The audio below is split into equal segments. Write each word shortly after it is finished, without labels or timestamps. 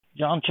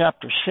John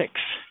chapter 6.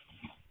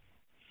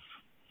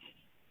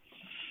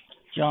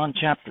 John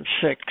chapter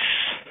 6.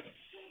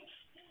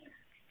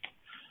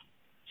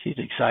 She's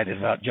excited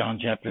about John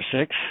chapter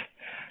 6.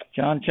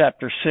 John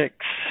chapter 6,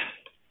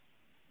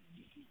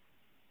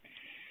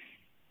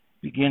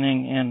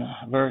 beginning in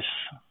verse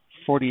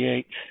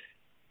 48.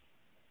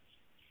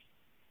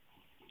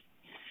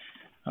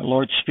 Our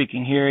Lord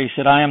speaking here, He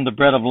said, I am the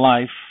bread of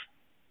life.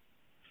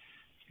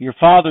 Your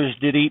fathers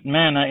did eat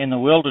manna in the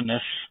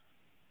wilderness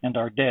and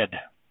are dead.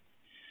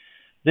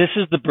 This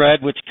is the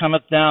bread which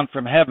cometh down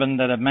from heaven,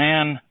 that a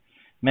man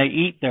may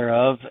eat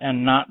thereof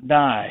and not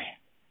die.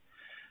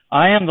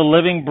 I am the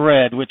living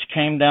bread which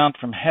came down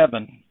from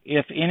heaven.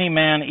 If any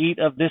man eat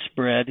of this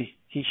bread,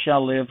 he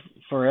shall live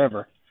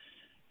forever.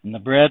 And the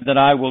bread that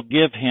I will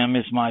give him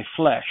is my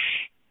flesh,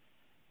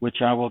 which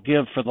I will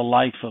give for the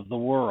life of the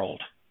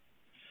world.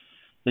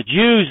 The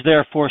Jews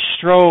therefore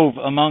strove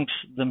amongst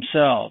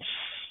themselves.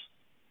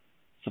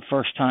 It's the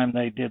first time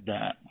they did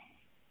that,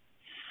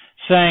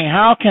 saying,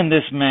 How can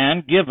this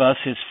man give us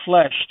his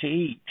flesh to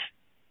eat?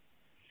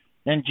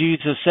 Then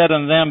Jesus said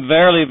unto them,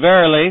 Verily,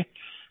 verily,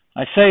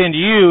 I say unto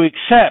you,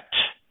 except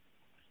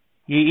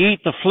ye eat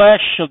the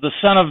flesh of the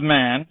Son of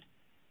Man,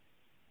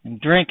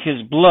 and drink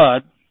his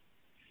blood,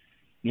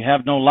 ye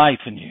have no life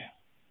in you.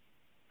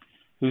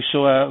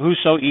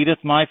 Whoso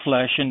eateth my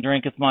flesh and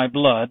drinketh my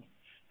blood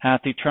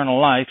hath eternal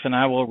life, and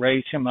I will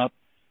raise him up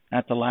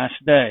at the last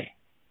day.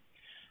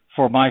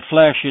 For my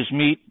flesh is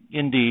meat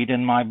indeed,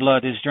 and my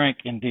blood is drink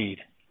indeed.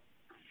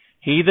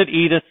 He that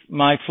eateth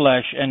my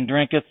flesh and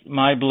drinketh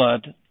my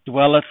blood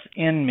dwelleth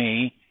in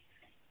me,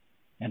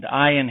 and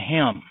I in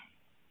him.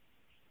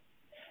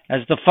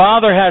 As the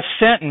Father hath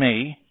sent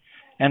me,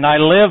 and I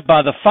live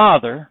by the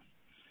Father,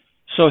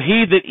 so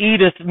he that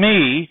eateth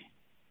me,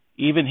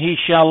 even he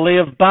shall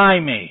live by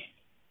me.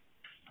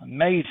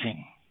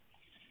 Amazing.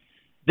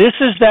 This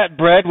is that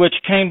bread which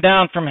came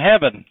down from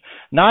heaven,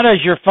 not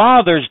as your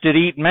fathers did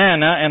eat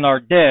manna and are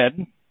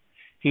dead.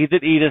 He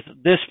that eateth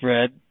this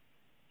bread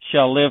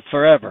shall live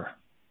forever.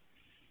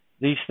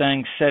 These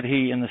things said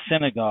he in the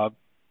synagogue,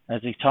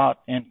 as he taught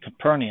in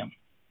Capernaum.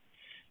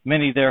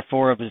 Many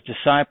therefore of his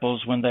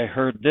disciples, when they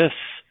heard this,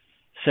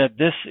 said,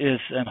 This is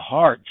an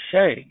hard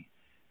saying.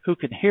 Who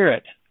can hear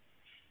it?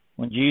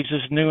 When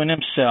Jesus knew in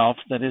himself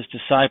that his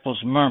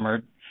disciples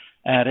murmured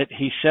at it,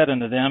 he said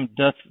unto them,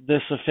 Doth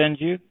this offend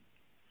you?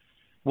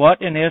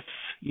 What, and if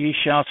ye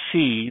shall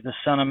see the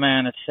Son of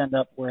Man ascend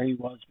up where he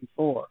was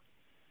before?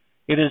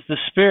 It is the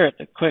Spirit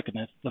that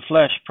quickeneth, the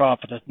flesh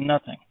profiteth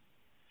nothing.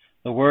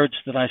 The words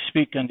that I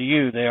speak unto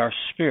you, they are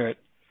spirit,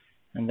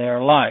 and they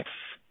are life.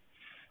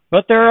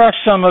 But there are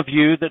some of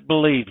you that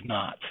believe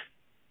not.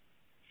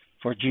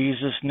 For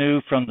Jesus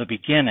knew from the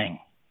beginning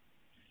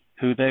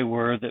who they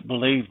were that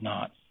believed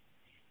not,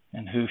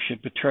 and who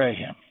should betray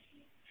him.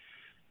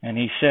 And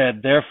he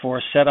said,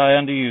 Therefore said I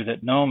unto you,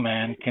 that no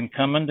man can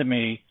come unto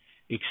me,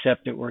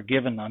 except it were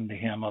given unto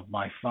him of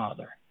my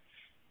Father.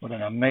 What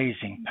an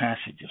amazing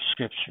passage of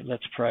Scripture.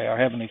 Let's pray. Our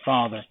Heavenly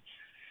Father,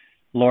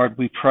 Lord,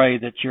 we pray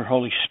that your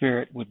Holy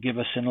Spirit would give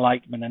us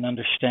enlightenment and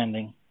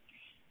understanding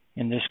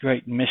in this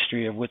great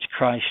mystery of which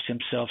Christ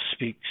himself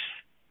speaks.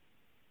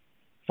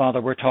 Father,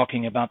 we're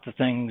talking about the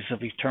things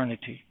of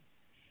eternity.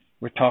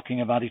 We're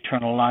talking about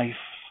eternal life.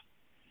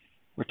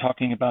 We're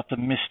talking about the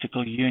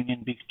mystical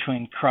union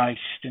between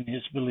Christ and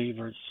his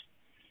believers.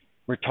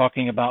 We're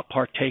talking about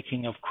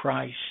partaking of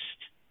Christ.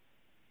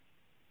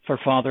 For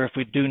Father, if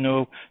we do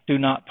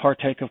not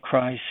partake of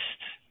Christ,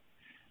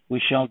 we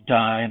shall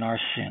die in our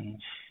sins.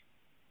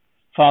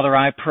 Father,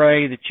 I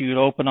pray that you would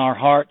open our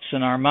hearts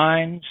and our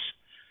minds.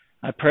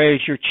 I pray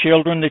as your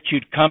children that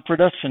you'd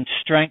comfort us and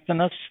strengthen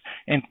us,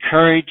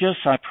 encourage us.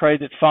 I pray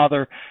that,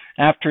 Father,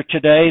 after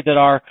today, that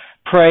our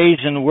praise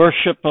and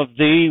worship of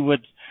thee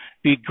would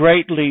be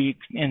greatly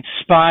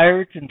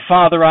inspired. And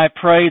Father, I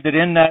pray that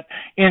in that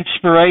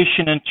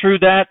inspiration and through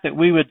that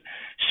we would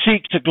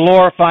seek to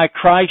glorify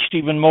Christ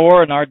even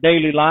more in our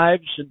daily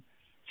lives. And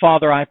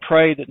Father, I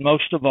pray that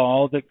most of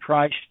all, that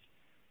Christ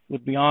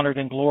would be honored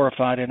and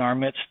glorified in our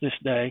midst this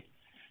day.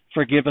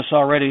 Forgive us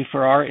already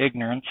for our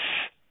ignorance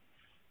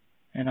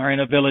and our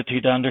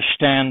inability to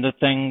understand the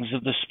things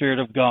of the Spirit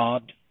of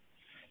God.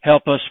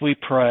 Help us, we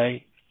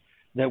pray,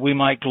 that we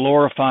might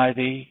glorify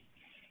thee.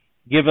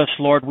 Give us,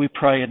 Lord, we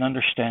pray, an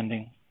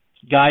understanding.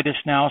 Guide us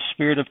now,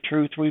 Spirit of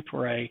truth, we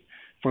pray,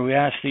 for we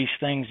ask these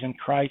things in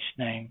Christ's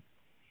name.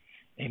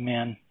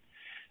 Amen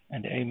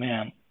and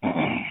amen.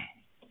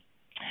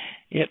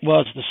 It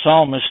was the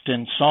psalmist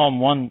in Psalm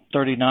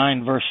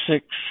 139, verse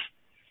 6,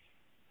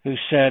 who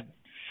said,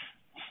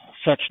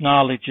 Such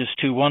knowledge is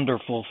too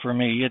wonderful for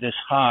me. It is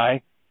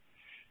high.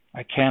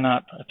 I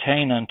cannot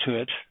attain unto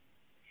it.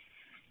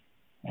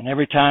 And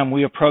every time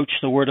we approach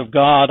the Word of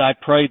God, I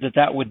pray that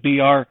that would be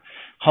our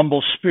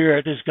humble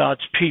spirit as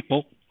God's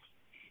people,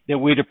 that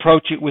we'd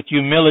approach it with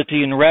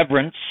humility and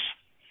reverence,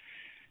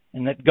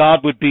 and that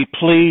God would be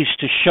pleased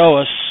to show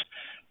us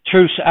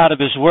truths out of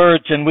his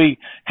words. And we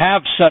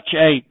have such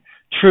a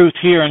truth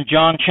here in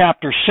John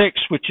chapter 6,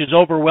 which is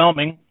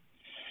overwhelming.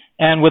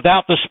 And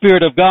without the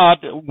Spirit of God,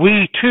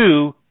 we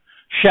too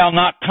shall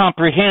not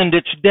comprehend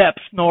its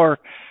depth nor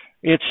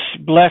its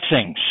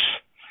blessings.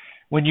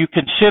 When you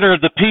consider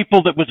the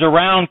people that was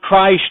around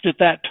Christ at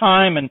that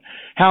time and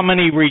how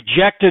many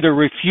rejected or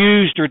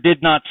refused or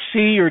did not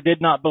see or did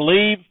not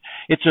believe,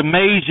 it's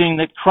amazing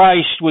that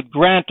Christ would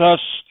grant us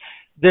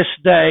this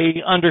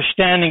day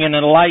understanding and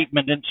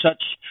enlightenment in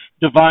such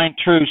divine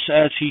truths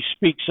as he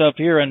speaks of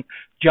here in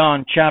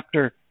John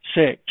chapter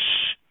 6.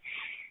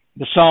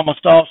 The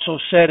psalmist also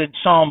said in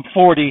Psalm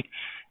 40,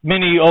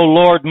 "Many, O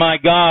Lord my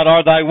God,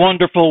 are thy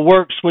wonderful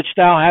works which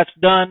thou hast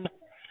done,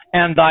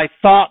 and thy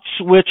thoughts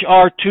which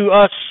are to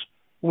us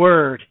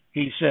word,"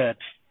 he said.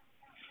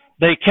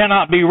 They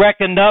cannot be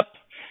reckoned up.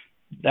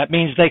 That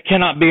means they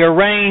cannot be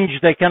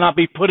arranged. They cannot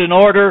be put in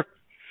order.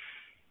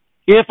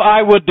 If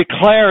I would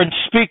declare and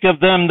speak of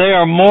them, they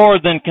are more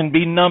than can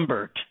be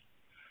numbered.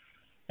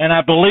 And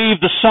I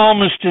believe the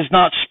psalmist is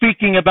not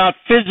speaking about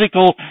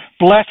physical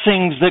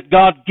blessings that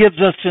God gives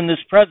us in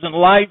this present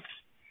life.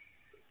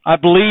 I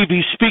believe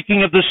he's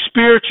speaking of the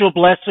spiritual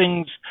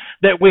blessings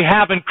that we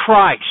have in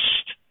Christ.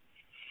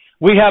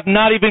 We have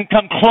not even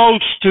come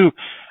close to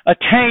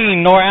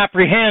attain nor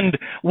apprehend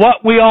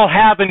what we all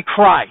have in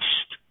Christ.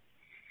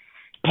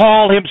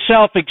 Paul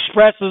himself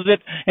expresses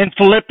it in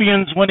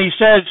Philippians when he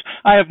says,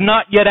 "I have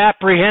not yet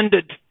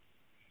apprehended.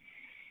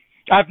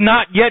 I've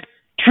not yet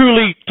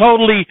truly,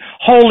 totally,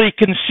 wholly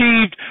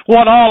conceived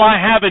what all I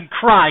have in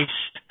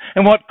Christ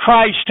and what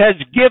Christ has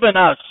given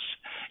us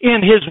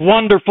in his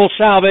wonderful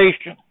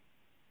salvation."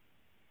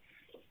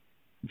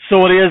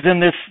 So it is in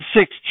this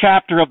 6th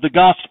chapter of the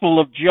Gospel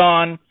of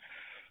John,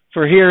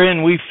 for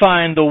herein we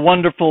find the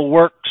wonderful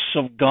works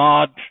of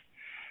God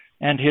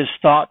and his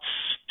thoughts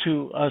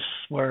to us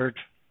word.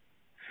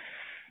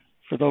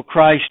 For though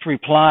Christ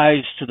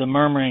replies to the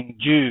murmuring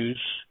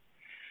Jews,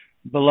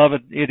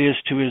 beloved, it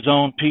is to his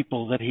own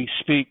people that he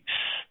speaks.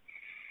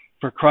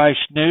 For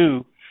Christ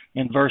knew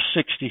in verse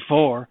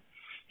 64,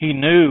 he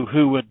knew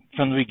who would,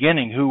 from the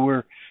beginning,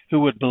 who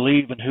would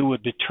believe and who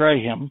would betray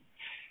him.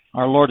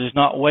 Our Lord is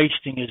not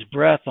wasting his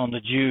breath on the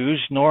Jews,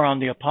 nor on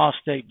the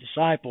apostate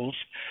disciples.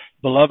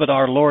 Beloved,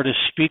 our Lord is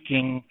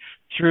speaking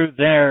through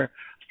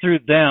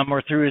them,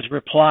 or through his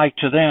reply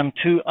to them,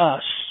 to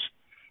us,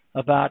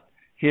 about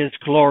his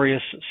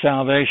glorious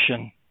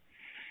salvation.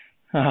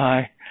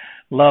 I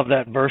love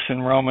that verse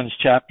in Romans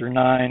chapter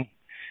 9,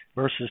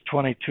 verses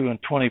 22 and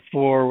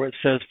 24, where it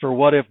says, "For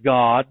what if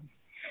God,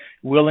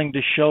 willing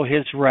to show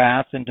his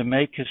wrath and to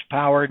make his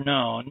power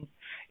known,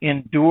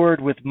 endured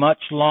with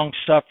much long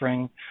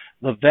suffering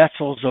the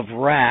vessels of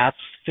wrath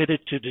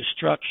fitted to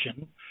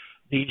destruction,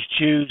 these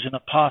Jews and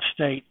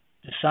apostate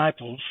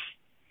disciples?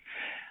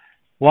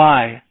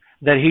 Why?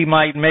 That he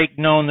might make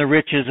known the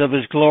riches of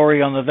his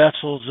glory on the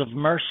vessels of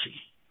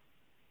mercy,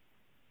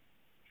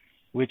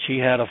 which he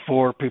had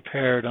afore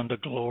prepared unto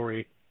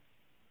glory."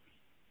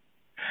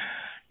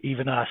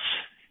 Even us,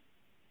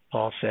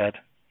 Paul said,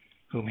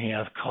 whom he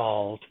hath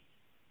called.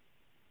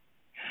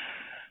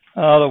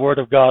 Oh, the Word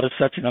of God is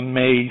such an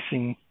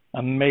amazing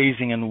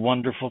and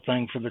wonderful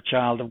thing for the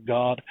child of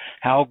God.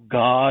 How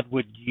God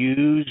would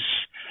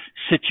use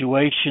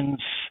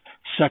situations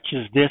such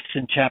as this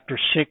in chapter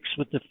 6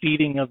 with the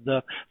feeding of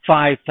the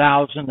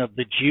 5,000 of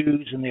the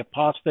Jews and the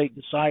apostate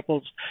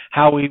disciples,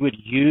 how he would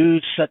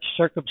use such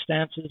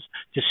circumstances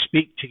to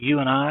speak to you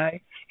and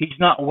I. He's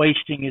not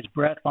wasting his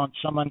breath on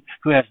someone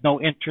who has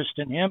no interest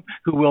in him,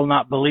 who will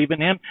not believe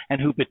in him,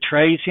 and who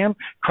betrays him.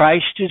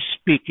 Christ is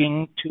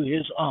speaking to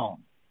his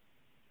own.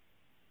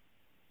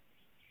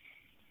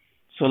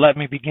 So let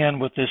me begin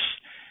with this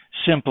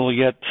simple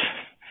yet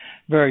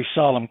very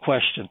solemn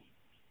question.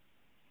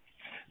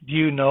 Do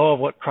you know of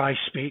what Christ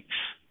speaks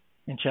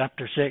in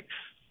chapter 6?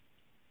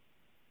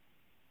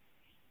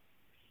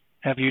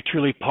 Have you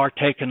truly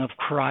partaken of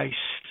Christ?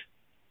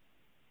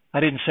 I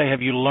didn't say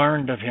have you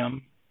learned of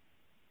him.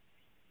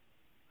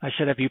 I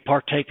said have you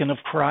partaken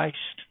of Christ?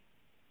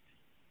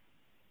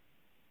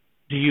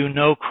 Do you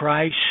know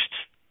Christ?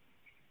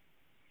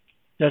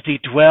 Does he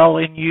dwell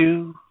in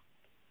you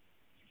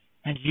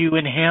and you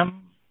in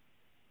him?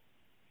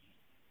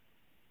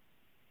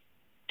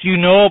 Do you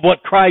know of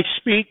what Christ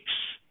speaks?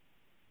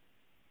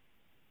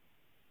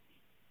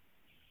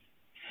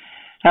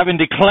 Having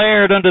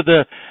declared unto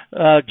the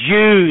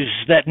Jews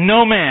that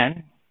no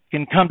man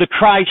can come to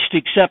Christ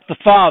except the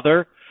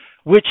Father,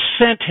 which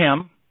sent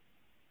him,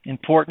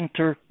 important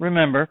to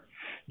remember,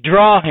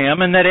 draw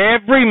him, and that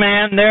every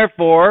man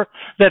therefore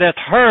that hath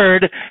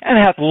heard and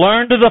hath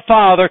learned of the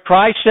Father,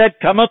 Christ said,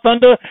 cometh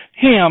unto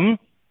him.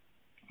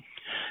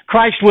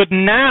 Christ would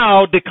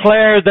now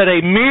declare that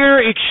a mere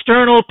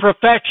external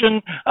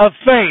profession of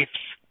faith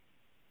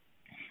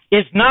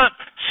is not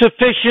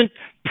sufficient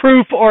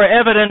proof or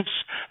evidence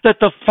that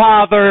the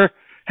Father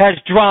has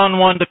drawn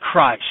one to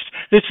Christ.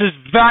 This is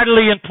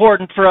vitally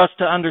important for us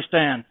to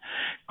understand.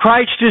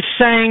 Christ is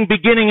saying,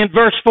 beginning in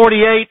verse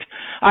 48,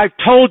 I've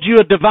told you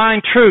a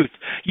divine truth.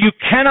 You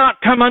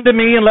cannot come unto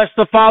me unless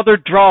the Father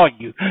draw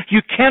you.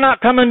 You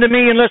cannot come unto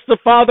me unless the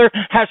Father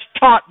has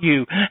taught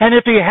you. And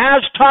if he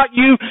has taught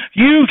you,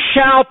 you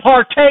shall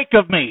partake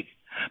of me.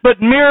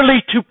 But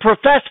merely to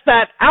profess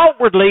that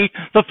outwardly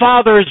the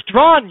Father has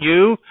drawn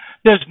you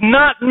does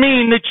not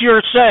mean that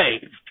you're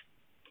saved.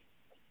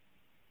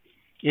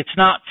 It's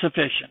not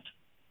sufficient.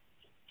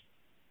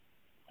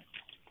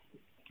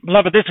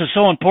 Beloved, this is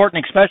so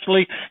important,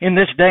 especially in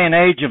this day and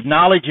age of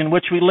knowledge in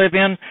which we live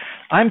in.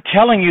 I'm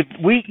telling you,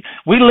 we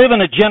live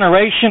in a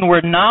generation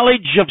where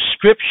knowledge of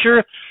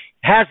Scripture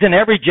has in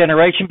every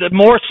generation, but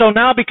more so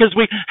now because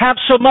we have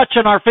so much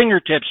at our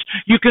fingertips.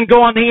 You can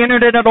go on the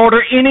internet and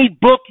order any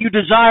book you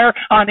desire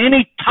on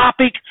any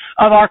topic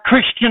of our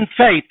Christian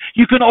faith.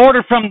 You can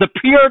order from the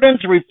Puritans,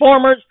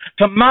 Reformers,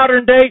 to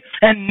modern day,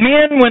 and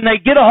men, when they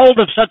get a hold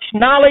of such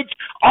knowledge,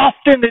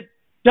 often it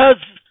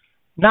does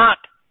not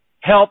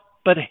help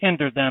but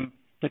hinder them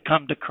to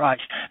come to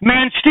Christ.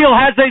 Man still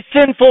has a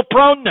sinful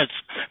proneness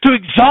to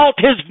exalt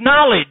his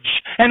knowledge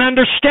and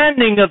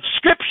understanding of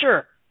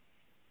Scripture.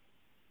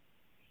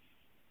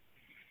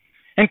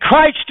 And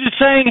Christ is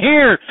saying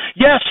here,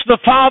 yes, the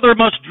Father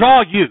must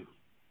draw you.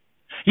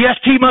 Yes,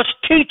 He must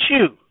teach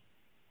you.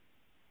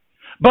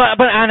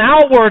 But an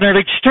outward and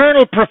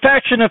external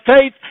profession of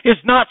faith is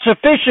not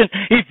sufficient.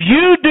 If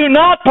you do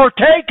not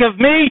partake of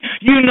me,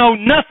 you know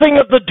nothing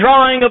of the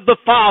drawing of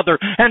the Father.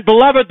 And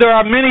beloved, there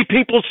are many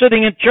people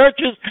sitting in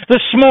churches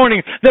this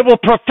morning that will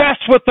profess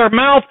with their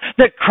mouth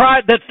that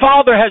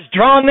Father has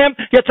drawn them,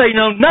 yet they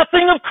know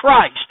nothing of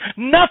Christ,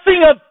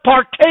 nothing of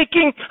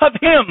partaking of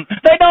Him.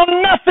 They know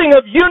nothing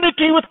of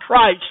unity with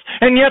Christ,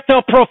 and yet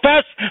they'll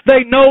profess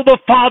they know the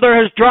Father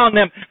has drawn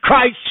them.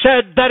 Christ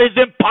said that is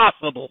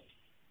impossible.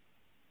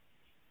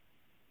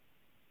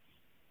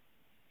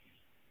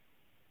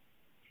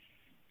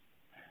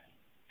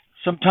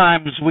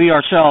 Sometimes we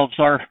ourselves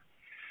are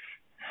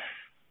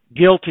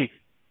guilty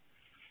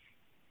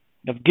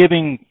of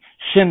giving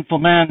sinful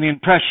man the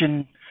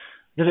impression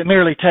that it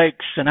merely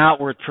takes an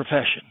outward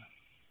profession.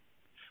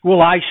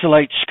 We'll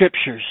isolate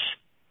Scriptures.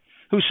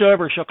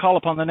 Whosoever shall call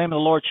upon the name of the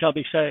Lord shall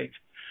be saved,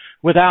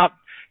 without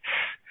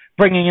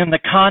bringing in the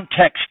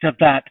context of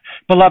that.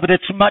 Beloved,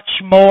 it's much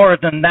more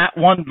than that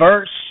one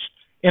verse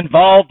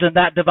involved in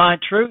that divine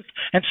truth.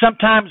 And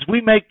sometimes we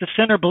make the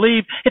sinner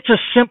believe it's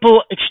a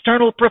simple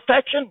external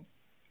profession.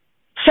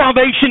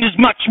 Salvation is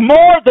much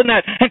more than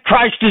that, and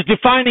Christ is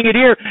defining it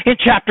here in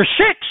chapter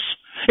 6.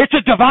 It's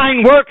a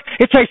divine work.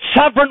 It's a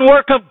sovereign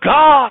work of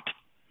God,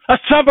 a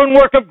sovereign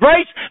work of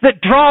grace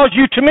that draws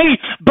you to me,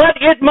 but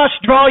it must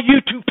draw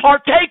you to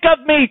partake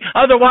of me.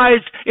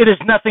 Otherwise, it is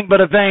nothing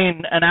but a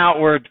vain and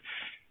outward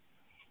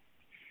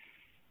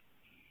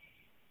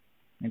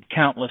and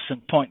countless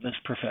and pointless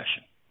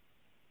profession.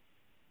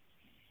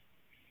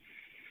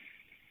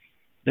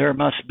 There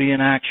must be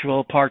an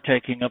actual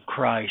partaking of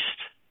Christ.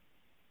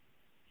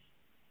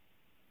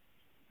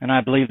 And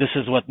I believe this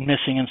is what's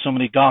missing in so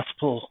many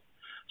gospels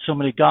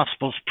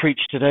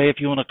preached today, if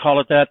you want to call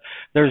it that.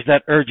 There's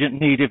that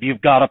urgent need if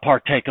you've got to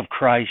partake of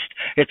Christ.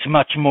 It's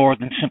much more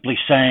than simply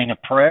saying a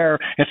prayer.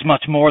 It's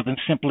much more than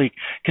simply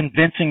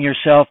convincing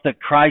yourself that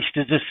Christ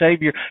is a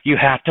Savior. You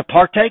have to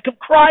partake of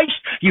Christ.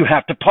 You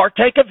have to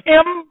partake of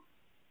Him.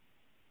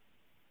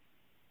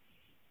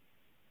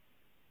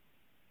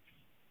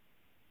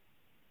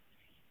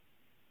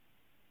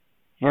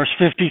 Verse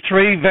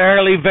 53,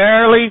 verily,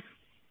 verily.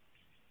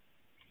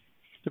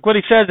 Look what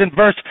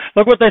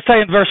look what they say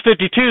in verse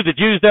 52. The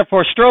Jews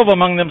therefore strove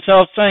among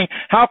themselves, saying,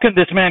 how can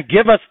this man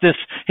give us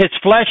his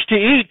flesh to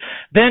eat?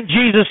 Then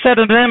Jesus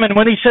said unto them, and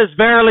when he says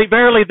verily,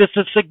 verily, this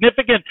is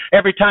significant.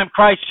 Every time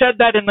Christ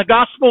said that in the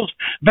Gospels,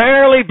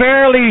 verily,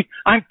 verily,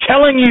 I'm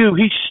telling you,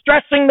 he's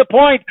stressing the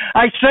point.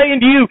 I say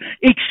unto you,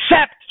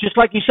 except, just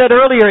like he said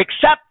earlier,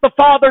 except the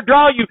Father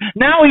draw you.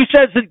 Now he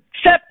says,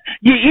 except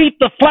ye eat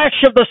the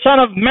flesh of the Son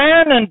of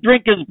Man and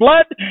drink his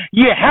blood,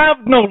 ye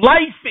have no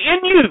life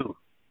in you.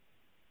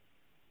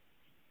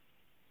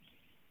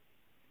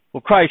 Well,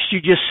 Christ, you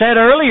just said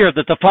earlier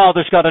that the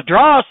Father's got to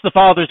draw us, the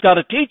Father's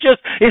got to teach us.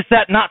 Is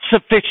that not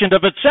sufficient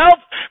of itself?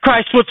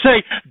 Christ would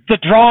say,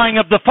 the drawing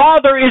of the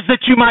Father is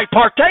that you might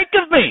partake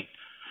of me.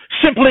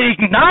 Simply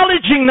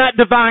acknowledging that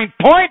divine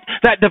point,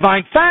 that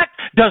divine fact,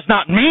 does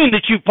not mean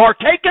that you've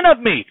partaken of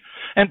me.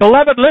 And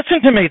beloved, listen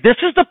to me. This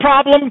is the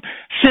problem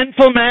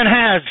sinful man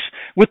has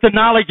with the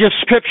knowledge of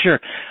Scripture.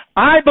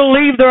 I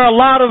believe there are a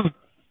lot of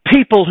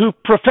people who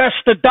profess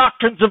the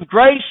doctrines of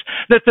grace,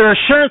 that their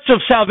assurance of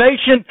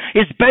salvation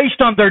is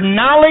based on their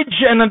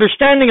knowledge and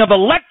understanding of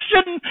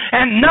election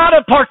and not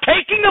of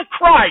partaking of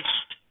Christ.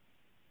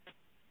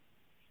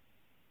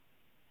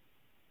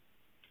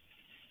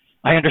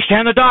 I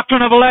understand the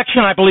doctrine of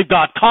election. I believe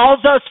God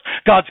calls us.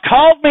 God's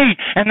called me,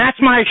 and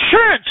that's my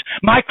assurance.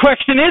 My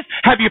question is,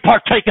 have you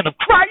partaken of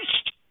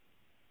Christ?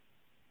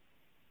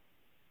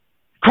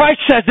 Christ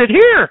says it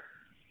here.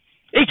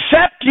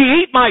 Except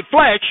ye eat my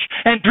flesh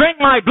and drink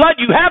my blood,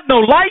 you have no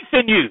life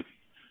in you.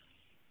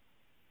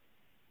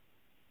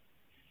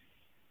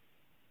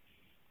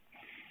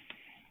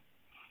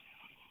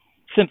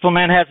 Sinful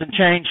man hasn't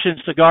changed since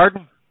the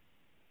garden,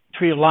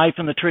 tree of life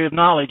and the tree of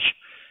knowledge.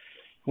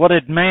 What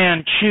did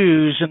man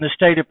choose in the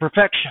state of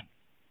perfection?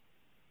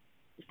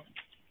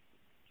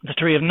 The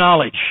tree of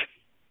knowledge.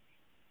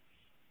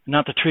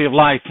 not the tree of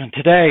life. And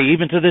today,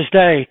 even to this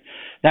day,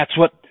 that's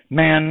what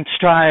man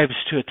strives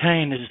to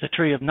attain, is the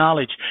tree of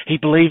knowledge. He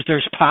believes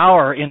there's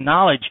power in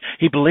knowledge.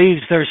 He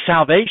believes there's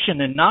salvation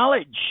in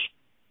knowledge.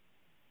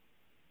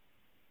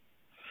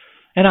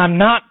 And I'm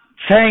not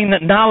saying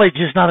that knowledge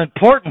is not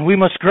important. We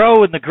must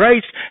grow in the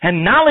grace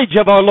and knowledge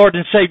of our Lord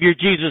and Savior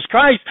Jesus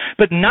Christ.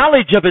 But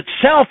knowledge of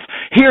itself,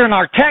 here in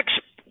our text,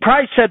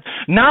 Christ said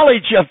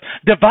knowledge of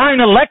divine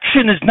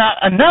election is not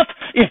enough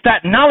if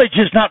that knowledge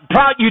has not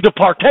brought you to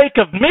partake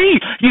of me.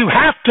 You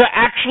have to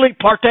actually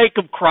partake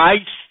of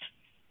Christ.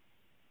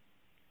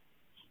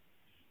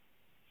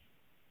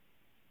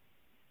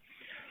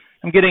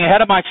 I'm getting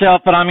ahead of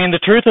myself, but I mean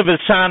the truth of it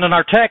is found in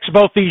our text.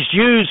 Both these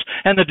Jews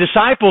and the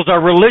disciples are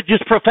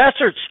religious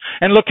professors.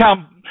 And look how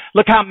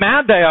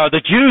mad they are. The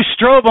Jews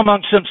strove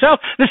amongst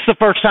themselves. This is the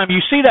first time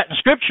you see that in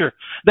Scripture.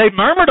 They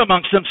murmured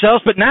amongst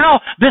themselves, but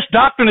now this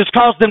doctrine has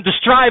caused them to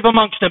strive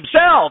amongst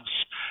themselves.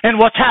 And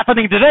what's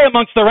happening today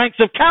amongst the ranks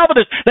of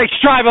Calvinists, they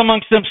strive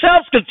amongst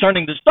themselves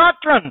concerning this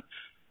doctrine.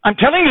 I'm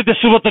telling you, this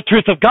is what the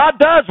truth of God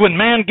does when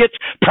man gets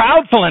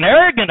proudful and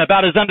arrogant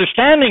about his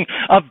understanding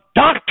of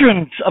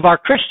doctrines of our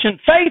Christian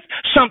faith.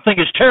 Something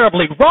is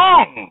terribly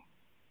wrong.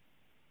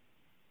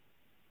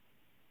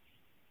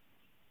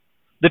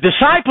 The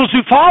disciples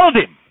who followed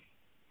him,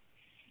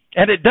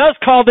 and it does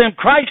call them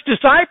Christ's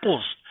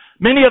disciples,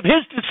 many of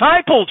his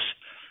disciples,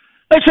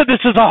 they said,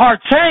 this is a hard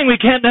saying, we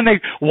can't, then they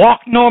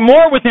walked no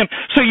more with him.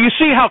 So you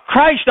see how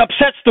Christ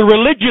upsets the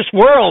religious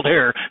world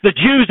here, the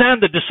Jews and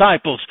the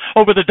disciples,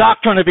 over the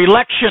doctrine of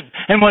election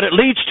and what it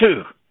leads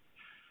to.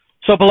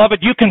 So,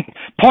 beloved, you can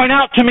point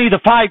out to me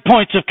the 5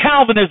 points of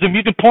Calvinism.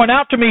 You can point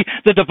out to me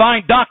the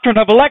divine doctrine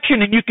of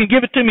election, and you can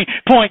give it to me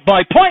point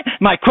by point.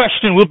 My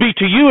question will be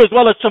to you as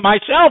well as to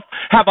myself,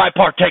 have I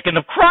partaken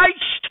of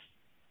Christ?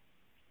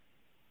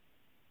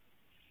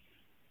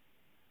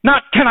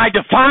 Not can I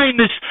define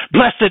this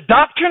blessed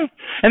doctrine?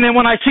 And then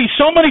when I see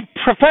so many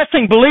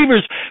professing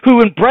believers who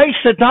embrace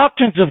the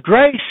doctrines of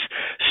grace,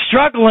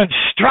 struggle and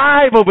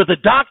strive over the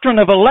doctrine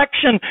of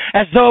election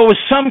as though it was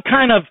some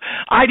kind of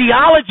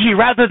ideology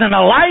rather than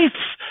a life,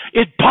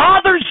 it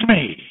bothers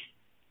me.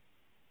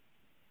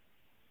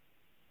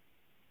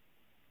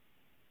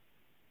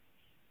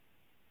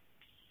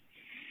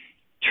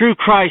 True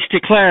Christ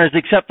declares,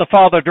 except the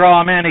Father draw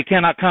a man, he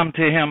cannot come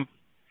to him.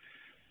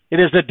 It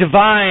is a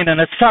divine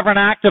and a sovereign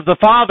act of the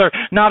Father,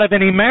 not of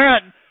any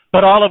merit,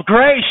 but all of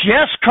grace.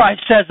 Yes,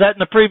 Christ says that in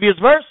the previous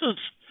verses.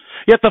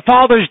 Yet the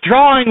Father's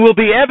drawing will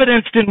be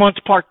evidenced in one's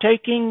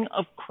partaking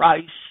of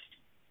Christ.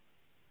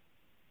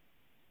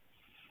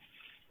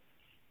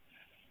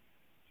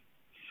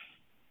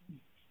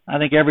 I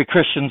think every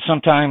Christian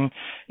sometime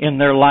in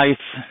their life,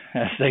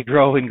 as they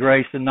grow in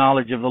grace and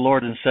knowledge of the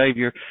Lord and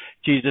Savior,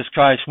 Jesus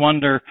Christ,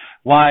 wonder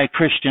why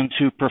Christians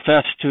who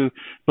profess to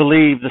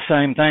believe the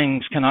same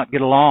things cannot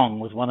get along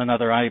with one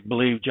another. I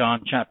believe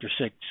John chapter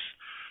 6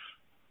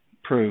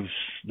 proves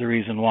the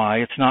reason why.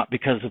 It's not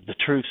because of the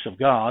truths of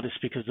God, it's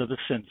because of the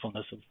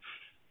sinfulness of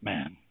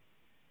man,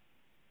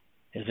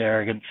 his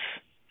arrogance.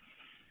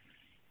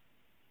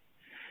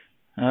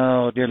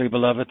 Oh, dearly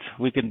beloved,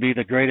 we can be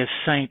the greatest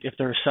saint if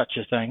there is such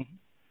a thing.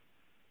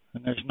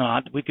 And there's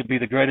not. We could be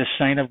the greatest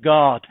saint of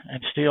God,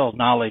 and still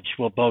knowledge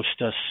will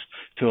boast us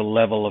to a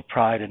level of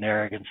pride and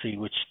arrogancy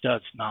which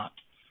does not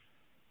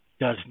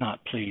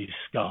please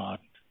God.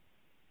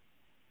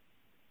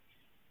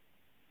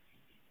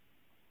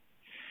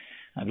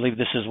 I believe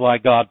this is why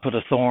God put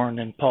a thorn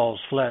in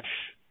Paul's flesh.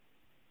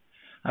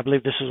 I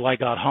believe this is why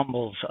God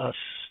humbles us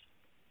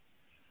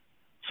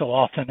so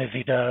often as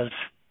he does,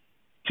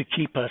 to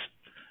keep us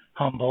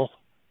humble,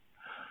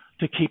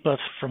 to keep us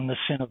from the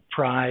sin of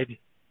pride.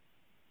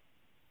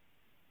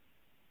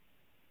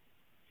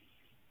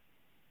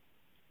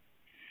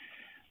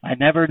 I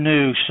never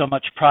knew so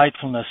much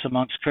pridefulness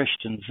amongst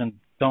Christians, and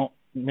don't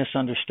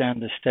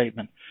misunderstand this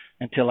statement,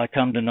 until I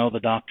come to know the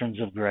doctrines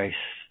of grace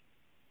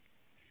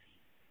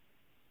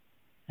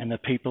and the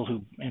people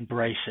who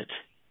embrace it.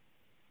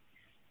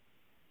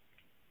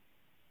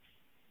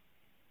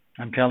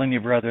 I'm telling you,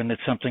 brethren,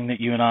 it's something that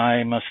you and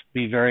I must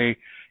be very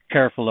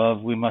careful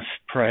of. We must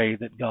pray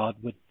that God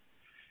would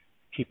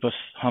keep us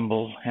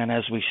humble, and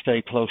as we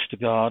stay close to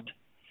God,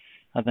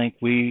 I think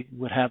we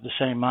would have the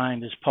same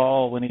mind as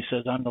Paul when he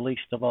says, I'm the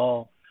least of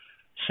all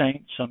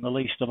saints, I'm the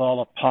least of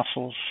all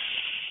apostles,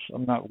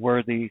 I'm not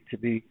worthy to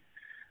be,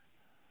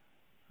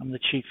 I'm the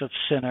chief of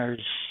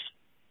sinners.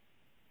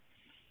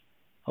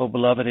 Oh,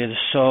 beloved, it is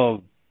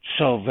so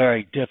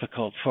very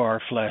difficult for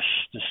our flesh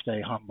to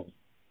stay humble,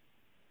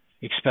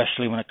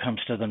 especially when it comes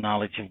to the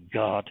knowledge of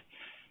God.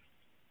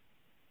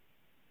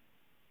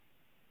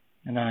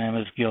 And I am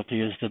as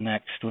guilty as the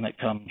next when it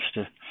comes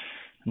to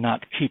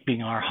not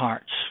keeping our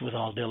hearts with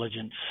all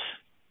diligence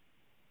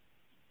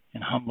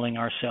and humbling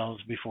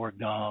ourselves before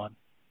God.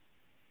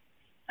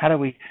 How do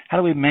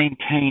we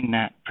maintain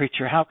that,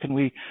 preacher? How can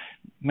we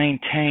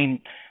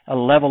maintain a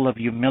level of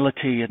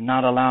humility and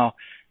not allow...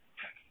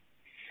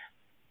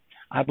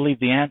 I believe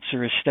the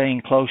answer is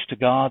staying close to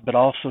God, but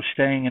also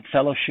staying in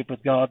fellowship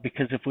with God,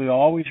 because if we're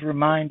always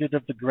reminded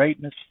of the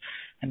greatness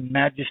and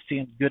majesty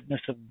and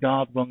goodness of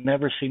God. We'll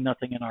never see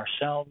nothing in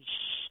ourselves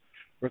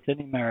worth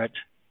any merit.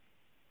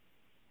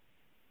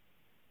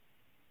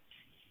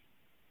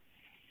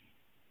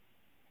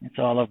 It's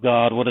all of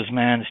God. What is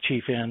man's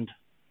chief end?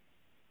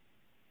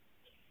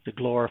 To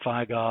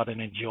glorify God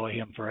and enjoy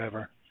Him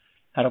forever.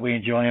 How do we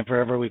enjoy Him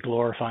forever? We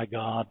glorify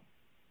God.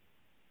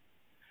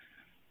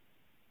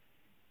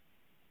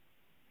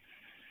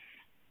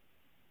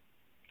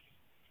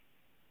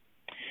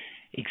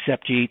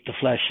 Except ye eat the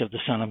flesh of the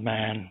Son of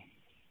Man.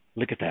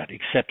 Look at that.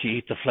 Except ye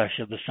eat the flesh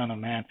of the Son of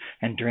Man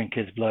and drink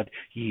His blood,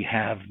 ye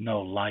have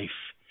no life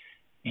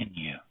in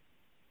you.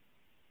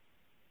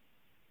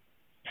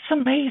 It's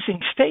an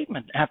amazing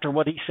statement after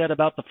what He said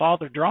about the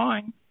Father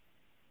drawing,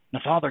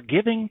 the Father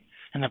giving,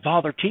 and the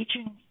Father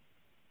teaching.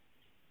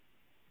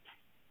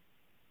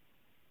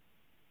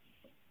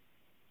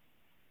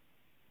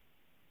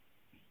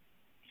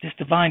 This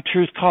divine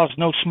truth caused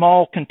no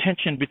small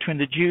contention between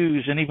the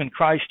Jews and even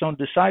Christ's own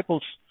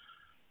disciples.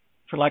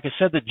 For like I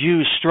said, the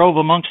Jews strove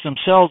amongst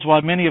themselves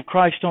while many of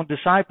Christ's own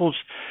disciples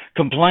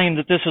complained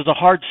that this is a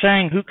hard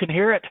saying. Who can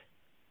hear it?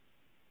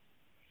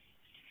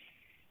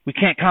 We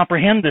can't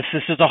comprehend this.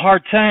 This is a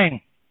hard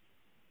saying.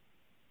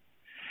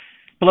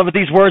 Beloved,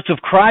 these words of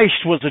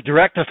Christ was a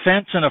direct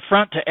offense and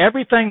affront to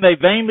everything they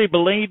vainly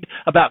believed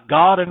about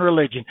God and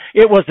religion.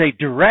 It was a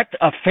direct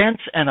offense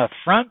and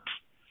affront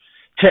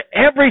to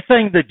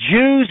everything the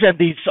Jews and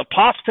these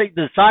apostate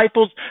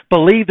disciples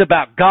believed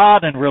about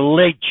God and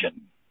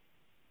religion.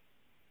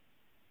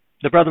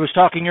 The brother was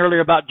talking earlier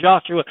about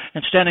Joshua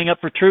and standing up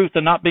for truth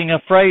and not being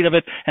afraid of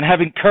it and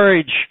having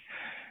courage.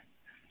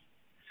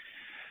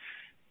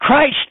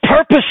 Christ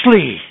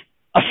purposely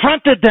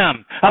affronted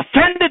them,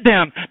 offended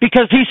them,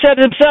 because He said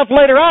Himself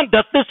later on,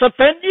 doth this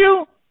offend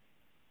you?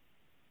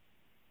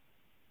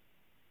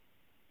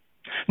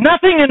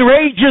 Nothing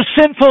enrages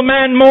sinful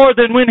man more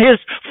than when his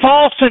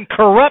false and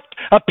corrupt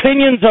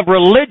opinions of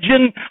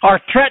religion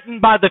are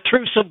threatened by the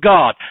truths of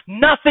God.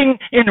 Nothing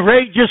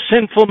enrages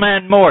sinful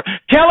man more.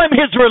 Tell him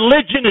his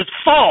religion is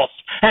false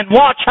and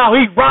watch how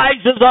he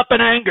rises up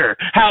in anger.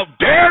 How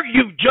dare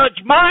you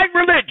judge my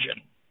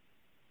religion?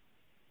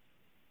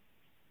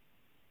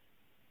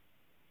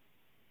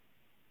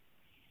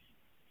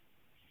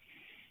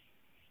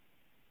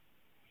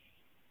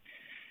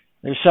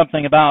 There's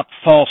something about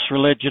false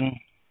religion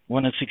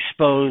when it's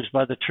exposed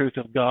by the truth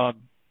of God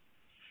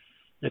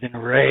that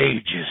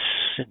enrages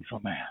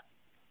sinful man.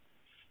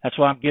 That's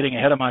why I'm getting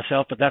ahead of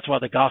myself, but that's why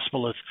the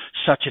gospel is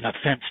such an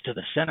offense to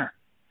the sinner.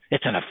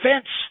 It's an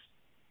offense.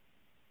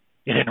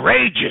 It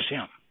enrages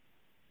him.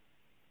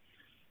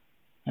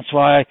 That's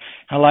why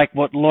I like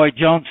what Lloyd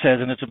Jones says,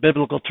 and it's a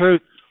biblical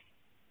truth.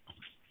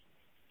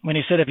 When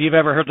he said, if you've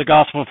ever heard the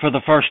gospel for the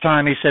first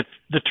time, he said,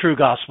 the true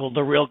gospel,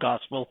 the real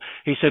gospel.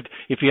 He said,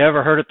 if you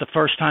ever heard it the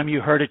first time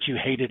you heard it, you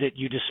hated it,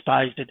 you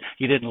despised it,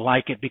 you didn't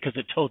like it because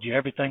it told you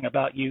everything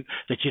about you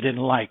that you didn't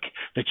like,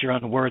 that you're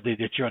unworthy,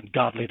 that you're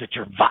ungodly, that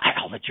you're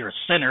vile, that you're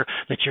a sinner,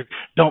 that you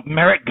don't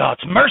merit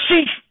God's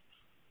mercy.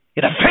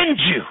 It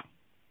offends you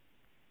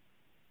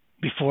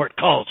before it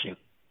calls you.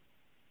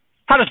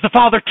 How does the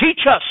Father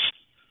teach us?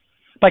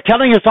 By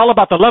telling us all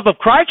about the love of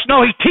Christ?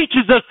 No, He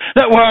teaches us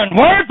that we're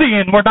unworthy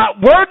and we're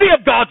not worthy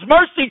of God's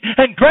mercy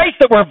and grace,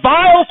 that we're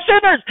vile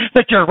sinners,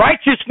 that your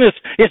righteousness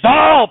is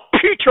all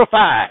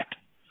putrefied.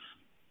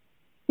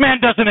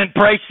 Man doesn't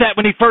embrace that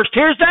when he first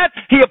hears that.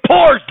 He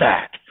abhors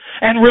that.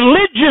 And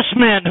religious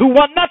men who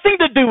want nothing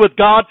to do with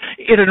God,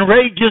 it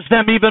enrages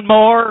them even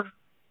more.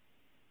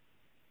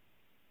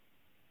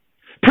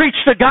 Preach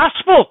the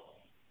gospel,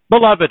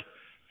 beloved,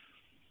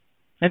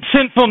 and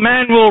sinful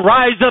man will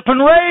rise up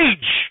and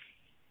rage.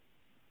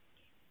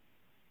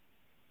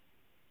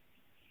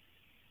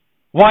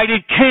 Why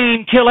did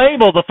Cain kill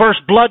Abel, the first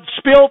blood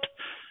spilt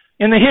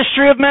in the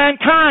history of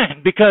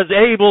mankind? Because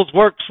Abel's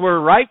works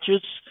were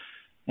righteous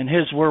and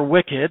his were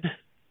wicked.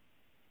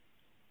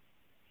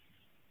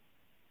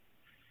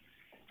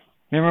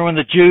 Remember when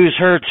the Jews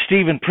heard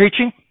Stephen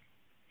preaching?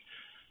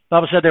 The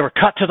Bible said they were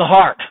cut to the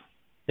heart.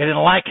 They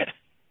didn't like it.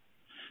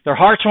 Their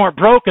hearts weren't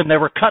broken, they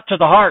were cut to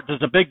the heart.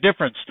 There's a big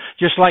difference.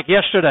 Just like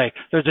yesterday,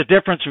 there's a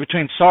difference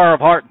between sorrow of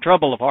heart and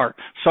trouble of heart.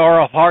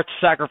 Sorrow of heart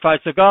is sacrifice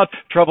to God.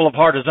 Trouble of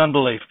heart is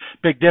unbelief.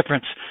 Big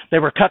difference. They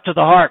were cut to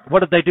the heart.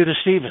 What did they do to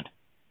Stephen?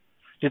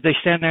 Did they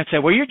stand there and say,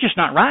 well, you're just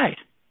not right?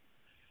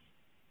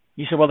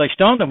 You said, well, they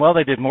stoned him. Well,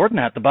 they did more than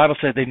that. The Bible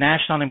said they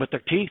gnashed on him with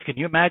their teeth. Can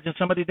you imagine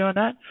somebody doing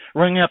that?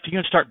 Running up to you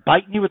and start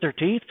biting you with their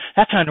teeth?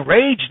 That's how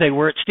enraged they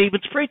were at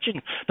Stephen's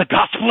preaching. The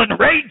gospel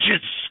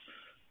enrages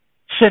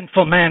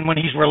sinful man when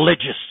he's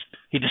religious.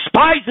 He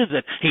despises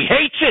it. He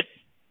hates it.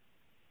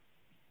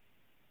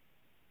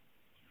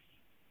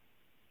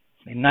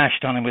 They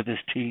gnashed on him with his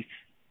teeth.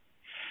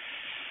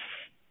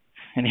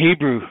 In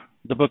Hebrew,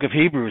 the book of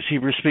Hebrews,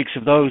 Hebrews speaks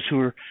of those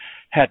who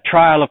had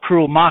trial of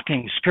cruel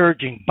mocking,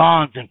 scourging,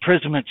 bonds,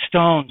 imprisonment,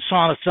 stoned,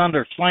 sawn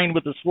asunder, slain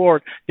with the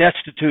sword,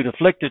 destitute,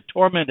 afflicted,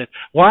 tormented.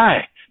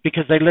 Why?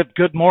 Because they lived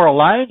good moral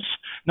lives?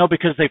 No,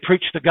 because they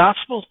preached the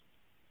gospel.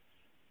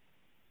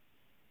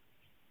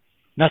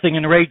 Nothing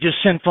enrages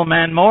sinful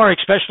man more,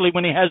 especially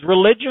when he has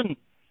religion.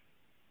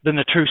 than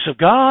the truths of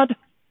God.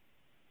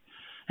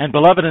 And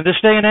beloved, in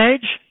this day and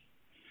age,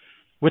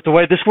 with the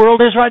way this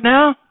world is right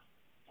now,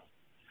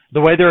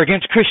 the way they're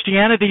against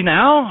Christianity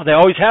now, they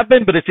always have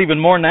been, but it's even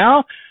more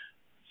now.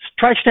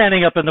 Try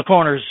standing up in the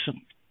corners of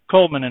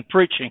Coleman and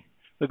preaching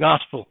the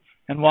gospel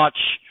and watch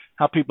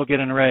how people get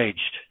enraged.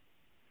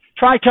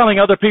 Try telling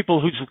other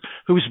people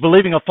who's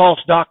believing a false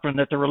doctrine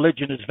that their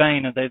religion is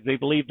vain and they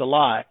believe the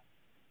lie.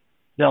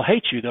 They'll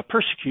hate you. They'll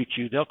persecute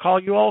you. They'll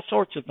call you all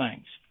sorts of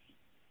things.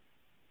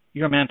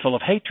 You're a man full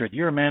of hatred.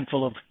 You're a man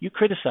full of, you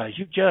criticize,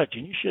 you judge,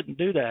 and you shouldn't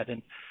do that.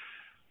 And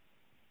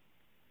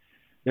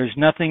there's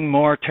nothing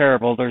more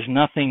terrible. There's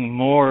nothing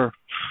more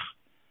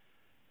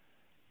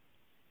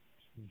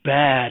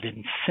bad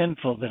and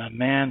sinful than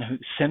a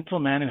sinful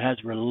man who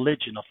has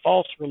religion, a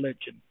false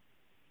religion.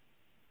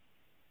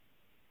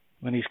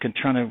 When he's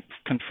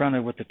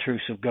confronted with the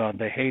truths of God,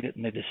 they hate it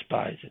and they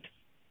despise it.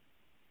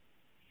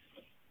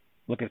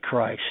 Look at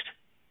Christ.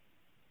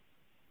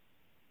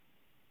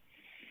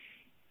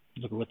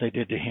 Look at what they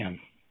did to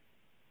him.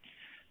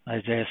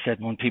 Isaiah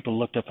said when people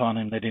looked upon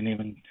him, they didn't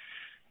even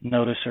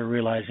notice or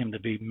realize him to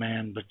be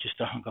man, but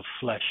just a hunk of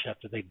flesh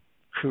after they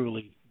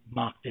cruelly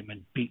mocked him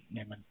and beaten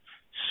him and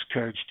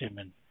scourged him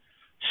and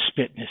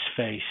spit in his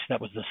face. That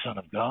was the Son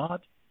of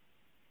God.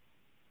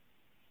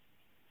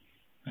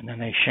 And then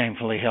they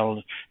shamefully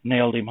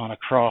nailed him on a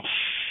cross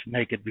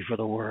naked before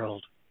the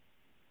world.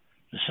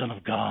 The Son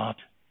of God.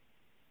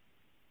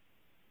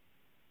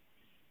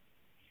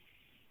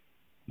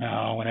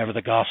 Now, whenever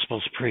the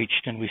gospel's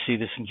preached, and we see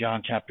this in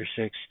John chapter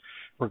 6,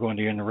 we're going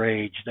to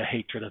enrage the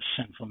hatred of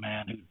sinful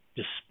man who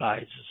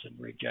despises and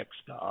rejects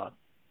God.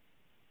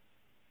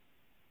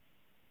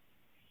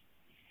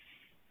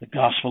 The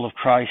gospel of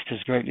Christ is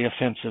greatly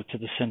offensive to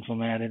the sinful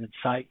man and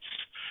incites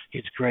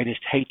his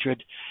greatest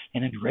hatred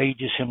and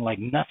enrages him like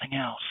nothing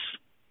else.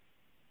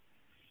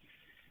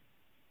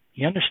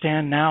 You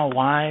understand now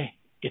why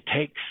it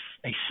takes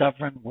a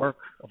sovereign work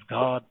of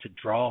God to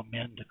draw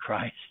men to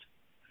Christ?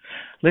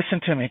 Listen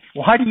to me.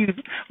 Why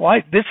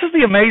this is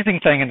the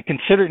amazing thing, and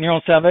consider it in your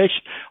own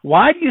salvation.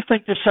 Why do you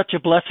think there's such a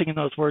blessing in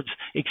those words,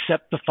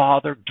 except the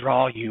Father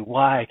draw you?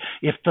 Why?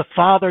 If the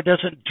Father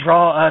doesn't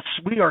draw us,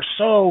 we are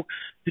so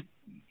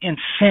in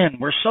sin.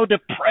 We're so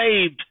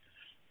depraved.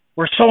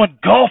 We're so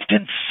engulfed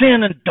in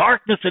sin and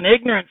darkness and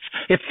ignorance.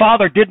 If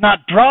Father did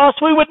not draw us,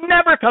 we would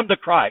never come to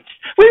Christ.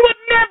 We would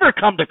never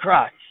come to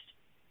Christ.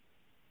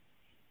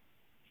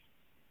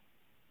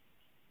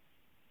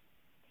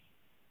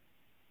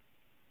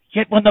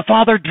 Yet when the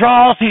Father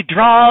draws, He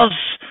draws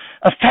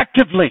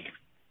effectively.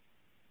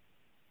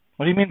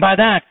 What do you mean by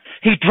that?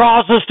 He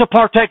draws us to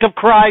partake of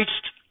Christ.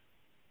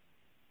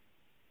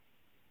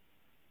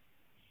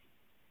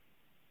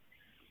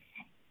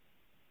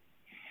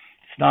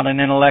 It's not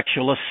an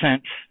intellectual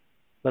assent,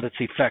 but it's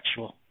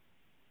effectual.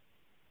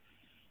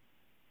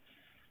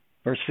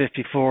 Verse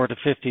 54 to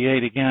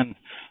 58 again.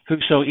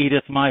 Whoso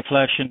eateth my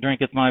flesh and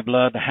drinketh my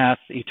blood hath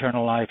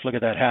eternal life. Look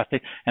at that, hath he.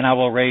 And I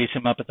will raise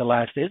him up at the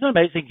last day. Isn't it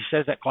amazing? He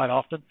says that quite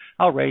often.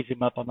 I'll raise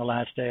him up on the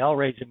last day. I'll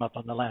raise him up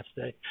on the last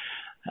day.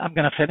 I'm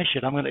going to finish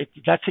it.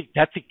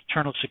 That's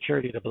eternal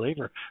security to the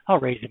believer. I'll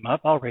raise him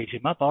up. I'll raise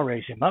him up. I'll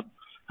raise him up.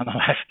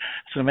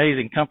 It's an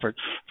amazing comfort.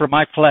 For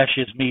my flesh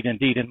is meat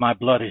indeed, and my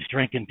blood is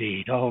drink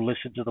indeed. Oh,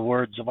 listen to the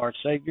words of our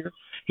Savior.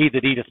 He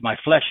that eateth my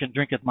flesh and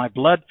drinketh my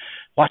blood,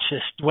 watch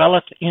this,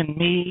 dwelleth in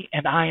me,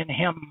 and I in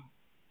him.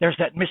 There's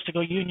that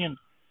mystical union.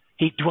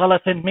 He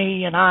dwelleth in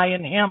me, and I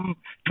in him,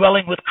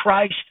 dwelling with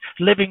Christ,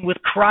 living with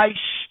Christ,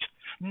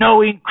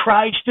 knowing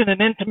Christ in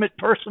an intimate,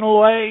 personal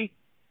way.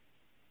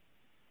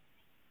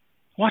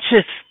 Watch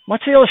this.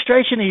 What's the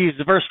illustration he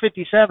uses? Verse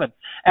 57.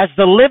 As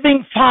the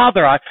living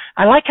Father. I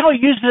like how he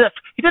uses it.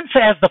 He didn't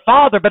say as the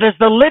Father, but as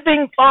the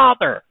living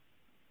Father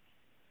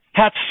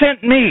hath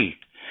sent me.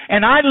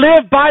 And I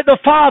live by the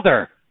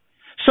Father.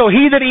 So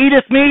he that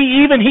eateth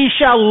me, even he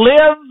shall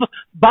live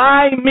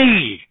by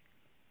me.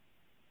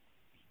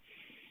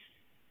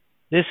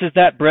 This is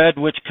that bread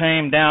which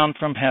came down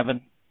from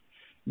heaven.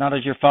 Not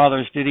as your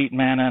fathers did eat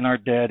manna and are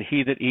dead.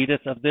 He that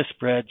eateth of this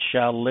bread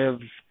shall live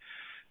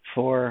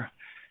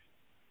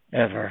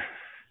forever.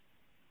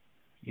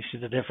 You see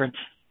the difference?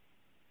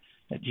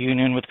 That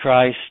union with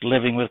Christ,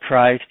 living with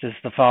Christ as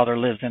the Father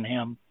lives in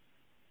him.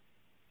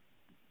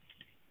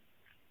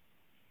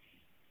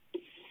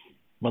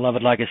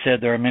 Beloved, like I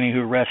said, there are many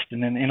who rest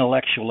in an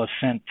intellectual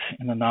assent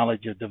in the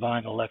knowledge of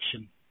divine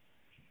election,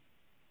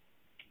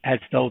 as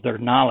though their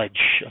knowledge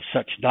of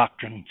such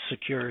doctrine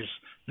secures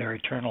their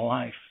eternal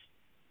life.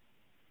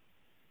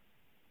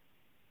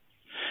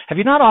 Have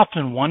you not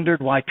often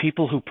wondered why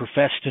people who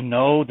profess to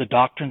know the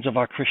doctrines of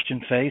our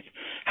Christian faith,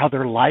 how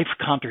their life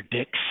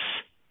contradicts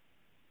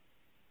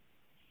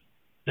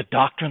the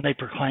doctrine they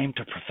proclaim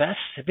to profess?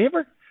 Have you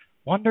ever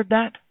wondered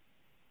that?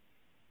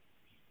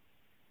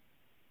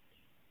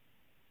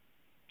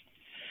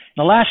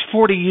 In the last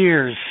 40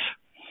 years,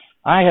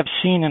 I have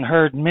seen and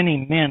heard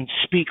many men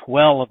speak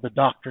well of the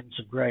doctrines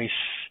of grace,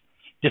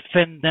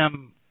 defend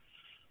them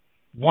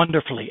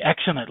wonderfully,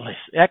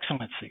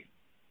 excellency.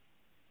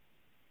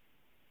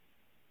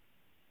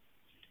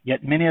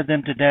 Yet many of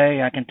them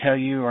today, I can tell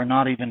you, are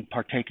not even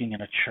partaking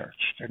in a church.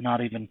 They're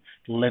not even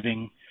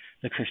living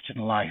the Christian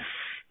life.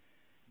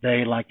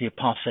 They, like the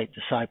apostate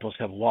disciples,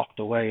 have walked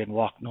away and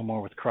walked no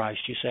more with Christ.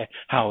 You say,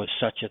 how is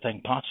such a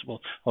thing possible?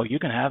 Oh, you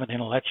can have an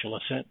intellectual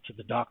assent to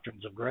the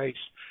doctrines of grace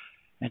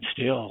and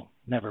still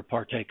never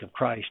partake of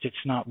Christ. It's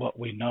not what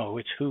we know,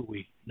 it's who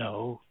we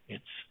know.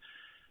 It's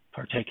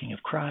partaking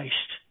of Christ.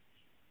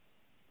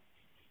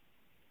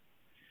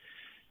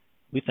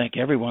 We think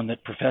everyone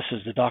that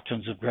professes the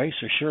doctrines of grace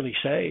are surely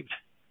saved.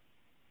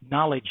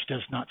 Knowledge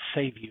does not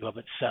save you of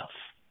itself.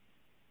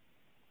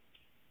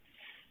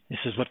 This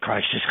is what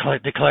Christ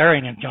is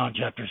declaring in John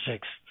chapter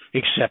 6.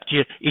 Except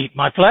you eat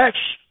my flesh.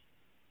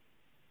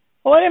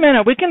 Well, wait a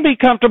minute. We can be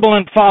comfortable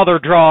in Father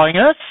drawing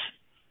us.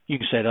 You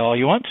can say that all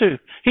you want to.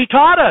 He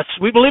taught us.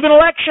 We believe in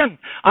election.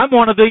 I'm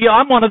one of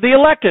the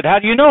elected. How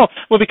do you know?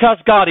 Well, because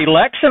God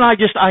elects, and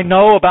I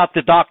know about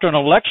the doctrine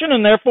of election,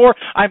 and therefore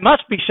I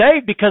must be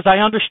saved because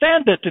I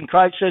understand it. And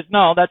Christ says,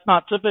 no, that's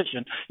not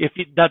sufficient. If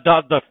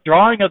the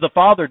drawing of the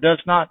Father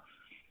does not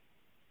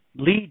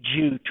lead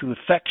you to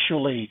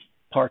effectually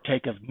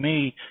partake of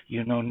me,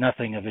 you know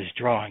nothing of his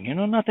drawing. You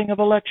know nothing of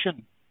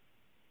election.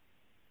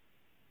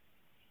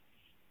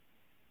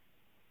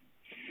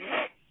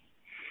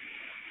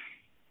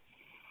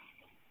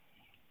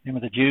 Them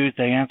of the Jews,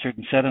 they answered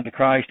and said unto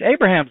Christ,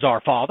 Abraham's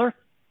our father.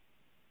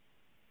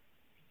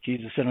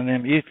 Jesus said unto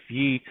them, if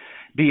ye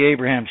be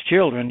Abraham's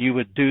children, you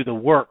would do the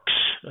works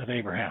of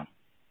Abraham.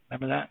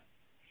 Remember that?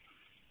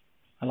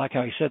 I like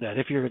how he said that.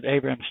 If you're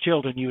Abraham's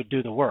children, you would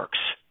do the works.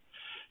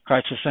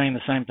 Christ is saying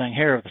the same thing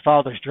here. If the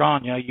Father's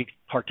drawn you, you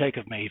partake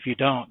of me. If you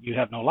don't, you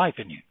have no life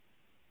in you.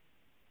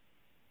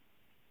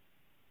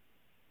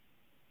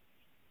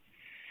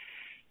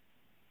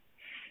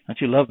 Don't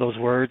you love those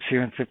words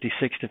here in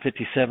 56 to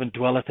 57?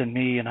 Dwelleth in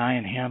me, and I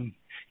in him.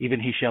 Even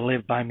he shall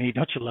live by me.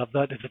 Don't you love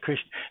that as a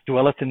Christian?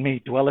 Dwelleth in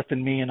me,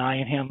 and I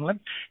in him.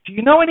 Do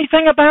you know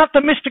anything about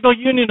the mystical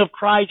union of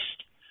Christ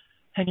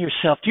and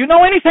yourself? Do you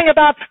know anything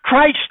about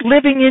Christ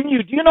living in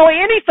you? Do you know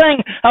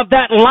anything of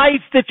that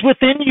life that's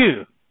within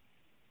you?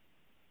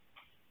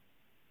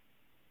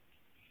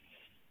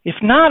 If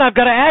not, I've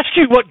got to ask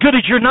you, what good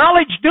is your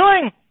knowledge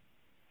doing?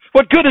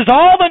 What good is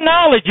all the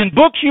knowledge and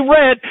books you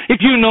read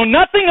if you know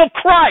nothing of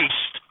Christ?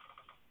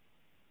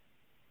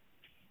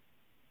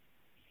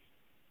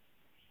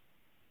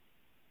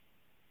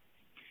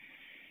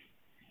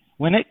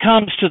 When it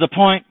comes to the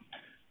point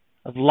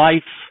of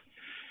life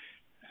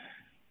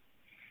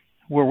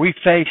where we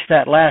face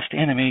that last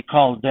enemy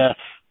called death,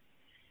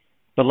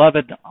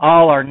 beloved,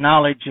 all our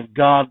knowledge of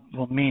God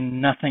will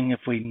mean nothing if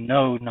we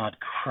know not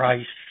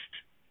Christ.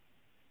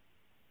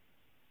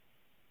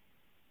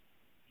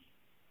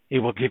 It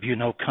will give you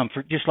no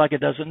comfort, just like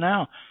it doesn't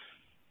now.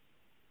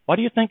 Why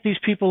do you think these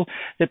people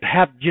that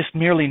have just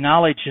merely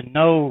knowledge and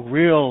no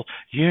real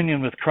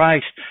union with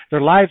Christ,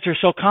 their lives are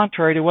so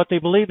contrary to what they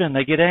believe in?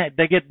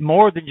 They get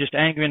more than just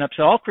angry and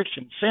upset. All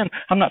Christians sin.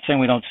 I'm not saying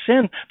we don't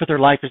sin, but their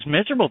life is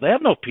miserable. They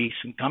have no peace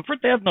and comfort.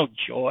 They have no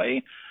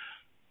joy.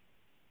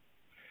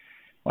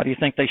 Why do you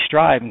think they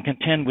strive and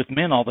contend with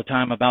men all the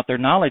time about their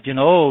knowledge? And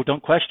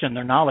don't question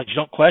their knowledge.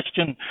 Don't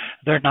question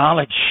their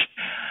knowledge.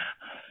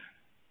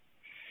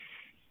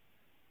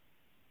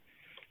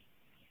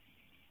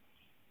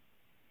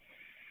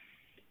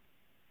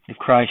 If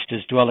Christ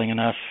is dwelling in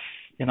us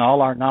in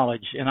all our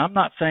knowledge, and I'm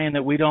not saying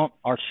that we don't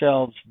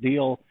ourselves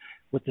deal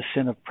with the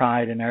sin of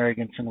pride and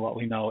arrogance in what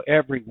we know.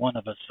 Every one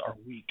of us are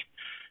weak.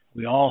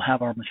 We all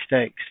have our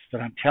mistakes.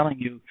 But I'm telling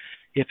you,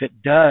 if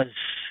it does,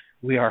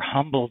 we are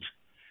humbled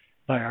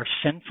by our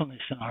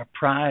sinfulness and our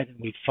pride, and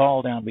we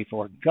fall down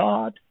before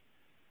God.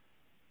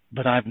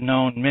 But I've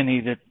known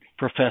many that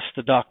profess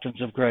the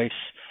doctrines of grace,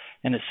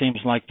 and it seems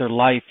like their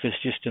life is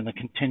just in the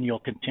continual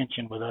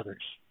contention with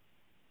others.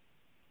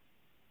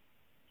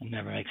 It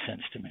never makes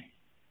sense to me.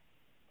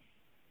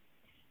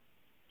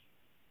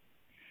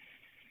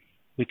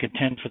 We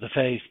contend for the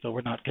faith, but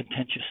we're not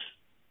contentious.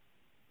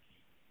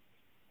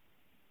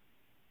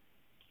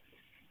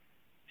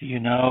 Do you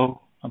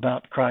know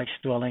about Christ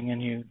dwelling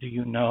in you? Do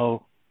you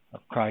know of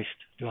Christ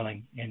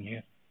dwelling in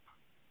you?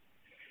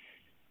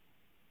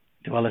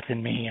 Dwelleth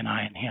in me, and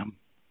I in him.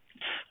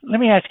 Let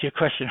me ask you a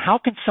question. How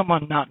can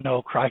someone not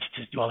know Christ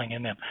is dwelling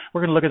in them?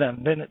 We're going to look at that.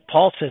 And then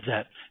Paul says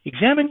that.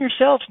 Examine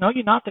yourselves. Know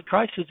ye not that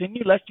Christ is in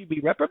you, lest you be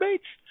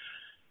reprobates?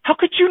 How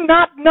could you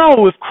not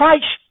know if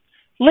Christ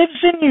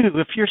lives in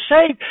you, if you're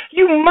saved?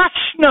 You must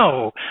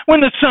know when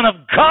the Son of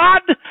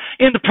God,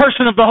 in the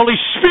person of the Holy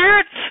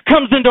Spirit,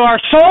 comes into our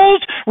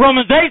souls.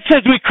 Romans 8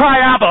 says we cry,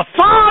 Abba,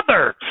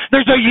 Father.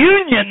 There's a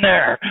union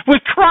there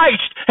with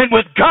Christ and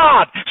with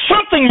God.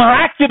 Something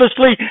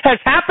miraculously has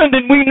happened,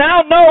 and we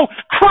now know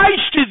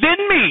Christ is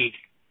in me,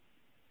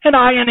 and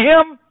I in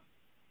him.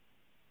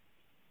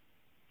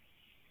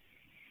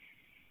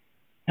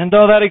 And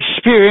though that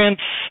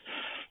experience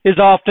is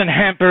often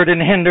hampered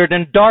and hindered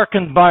and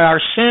darkened by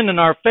our sin and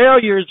our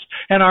failures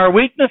and our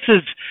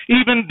weaknesses,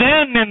 even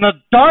then, in the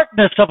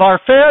darkness of our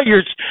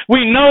failures,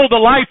 we know the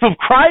life of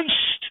Christ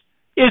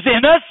is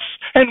in us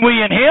and we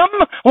in him.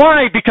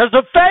 Why? Because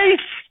of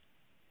faith.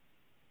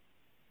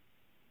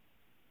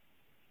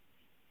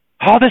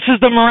 Oh, this is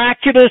the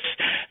miraculous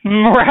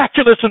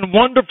and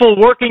wonderful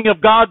working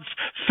of God's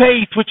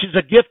faith, which is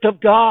a gift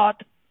of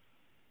God.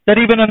 That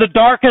even in the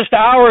darkest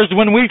hours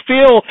when we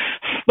feel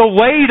the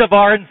weight of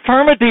our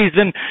infirmities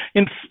and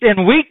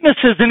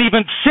weaknesses and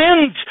even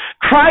sins,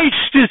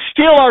 Christ is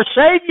still our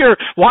Savior.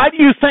 Why do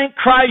you think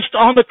Christ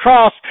on the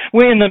cross,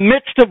 in the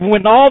midst of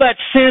when all that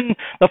sin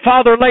the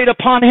Father laid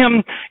upon Him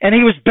and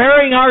He was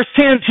bearing our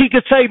sins, He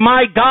could say,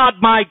 my God,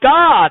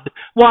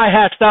 why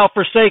hast thou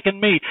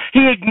forsaken me?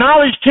 He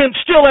acknowledged Him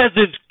still as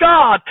His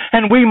God,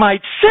 and we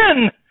might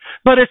sin,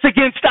 but it's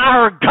against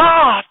our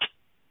God.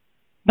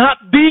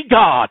 Not the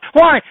God.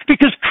 Why?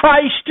 Because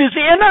Christ is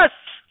in us.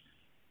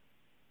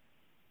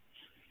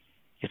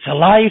 It's a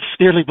life,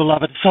 dearly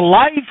beloved. It's a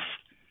life.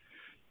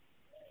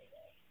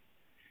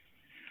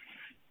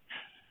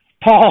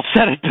 Paul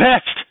said it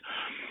best.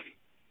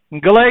 In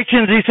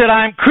Galatians, he said,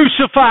 I am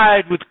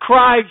crucified with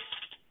Christ.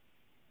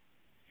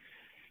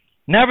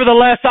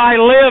 Nevertheless, I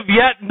live,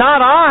 yet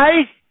not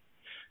I,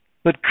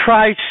 but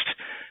Christ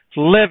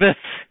liveth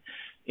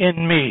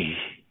in me.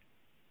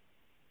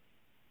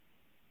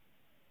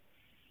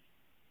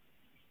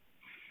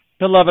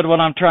 Beloved, what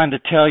I'm trying to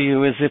tell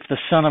you is if the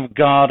Son of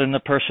God in the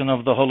person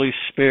of the Holy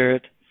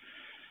Spirit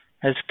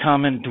has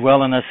come and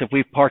dwelt in us, if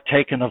we've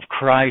partaken of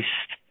Christ,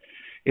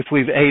 if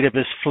we've ate of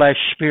His flesh,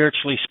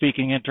 spiritually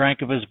speaking, and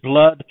drank of His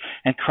blood,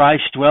 and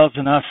Christ dwells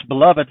in us,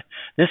 beloved,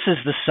 this is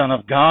the Son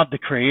of God, the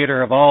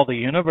Creator of all the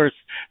universe.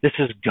 This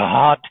is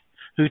God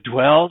who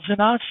dwells in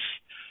us.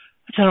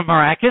 It's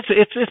miraculous.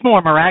 It's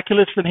more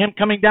miraculous than Him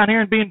coming down here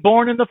and being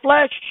born in the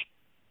flesh.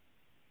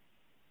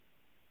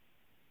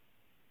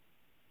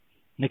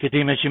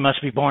 Nicodemus, you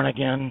must be born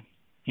again.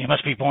 You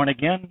must be born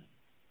again.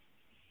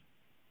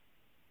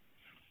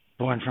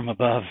 Born from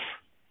above.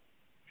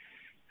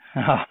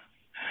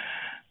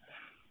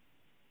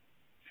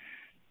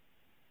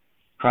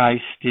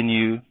 Christ in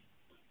you,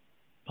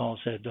 Paul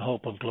said, the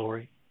hope of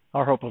glory.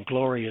 Our hope of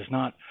glory is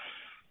not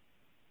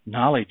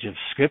knowledge of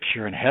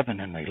Scripture and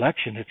heaven and the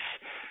election. It's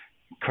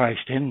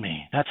Christ in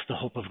me. That's the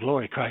hope of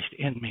glory. Christ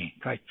in me.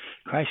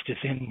 Christ is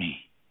in me.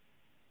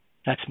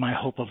 That's my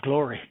hope of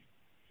glory.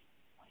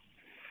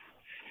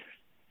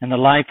 And the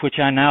life which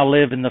I now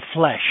live in the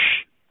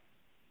flesh,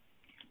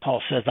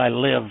 Paul says, I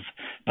live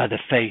by the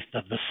faith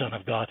of the Son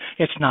of God.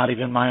 It's not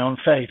even my own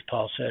faith,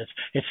 Paul says.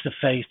 It's the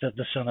faith of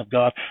the Son of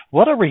God.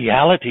 What a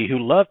reality, who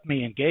loved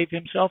me and gave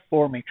Himself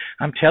for me.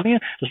 I'm telling you,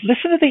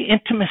 listen to the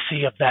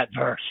intimacy of that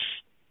verse.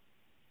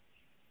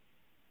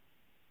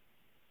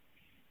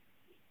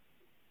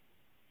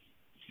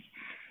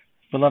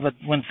 Beloved,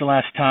 when's the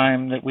last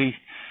time that we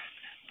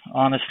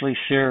honestly,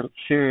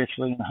 seriously,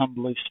 and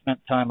humbly spent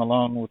time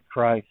alone with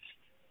Christ?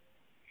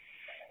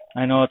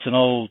 I know it's an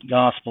old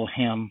gospel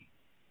hymn,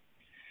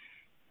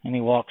 and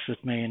He walks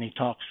with me, and He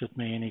talks with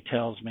me, and He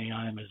tells me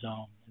I am His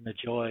own, and the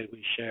joy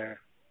we share.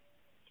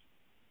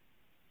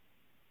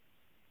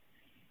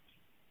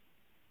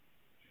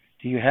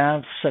 Do you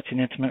have such an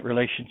intimate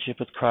relationship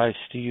with Christ?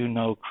 Do you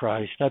know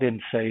Christ? I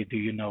didn't say, do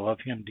you know of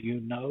Him? Do you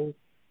know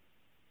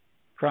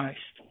Christ?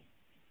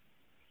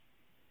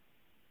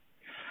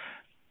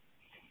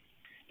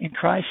 In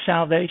Christ's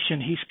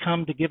salvation, He's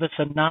come to give us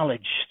a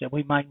knowledge that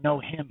we might know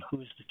Him who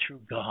is the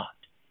true God.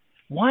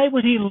 Why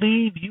would He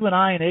leave you and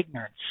I in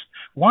ignorance?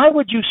 Why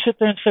would you sit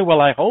there and say, well,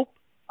 I hope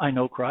I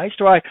know Christ,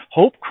 or I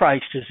hope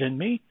Christ is in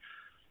me?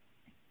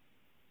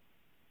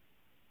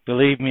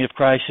 Believe me, if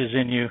Christ is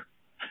in you,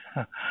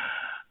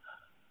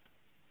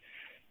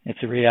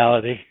 it's a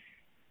reality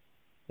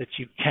that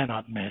you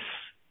cannot miss.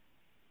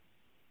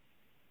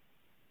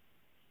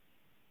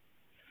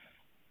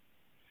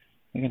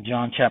 In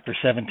John chapter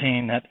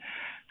 17, that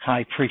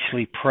high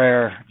priestly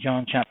prayer,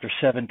 John chapter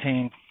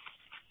 17.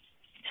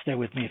 Stay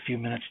with me a few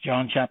minutes.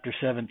 John chapter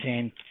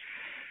 17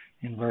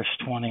 in verse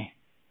 20.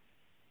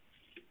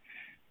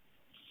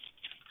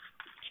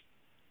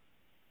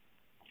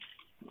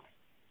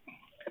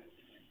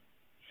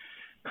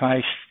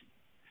 Christ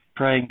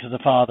praying to the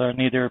Father,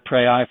 neither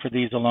pray I for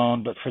these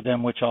alone, but for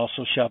them which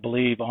also shall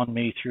believe on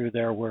me through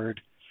their word.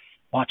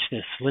 Watch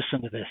this.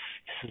 Listen to this.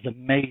 This is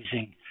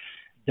amazing.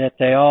 That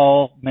they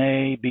all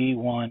may be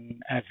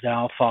one, as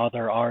thou,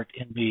 Father, art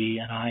in me,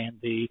 and I in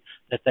thee,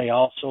 that they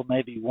also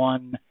may be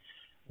one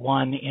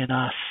in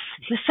us.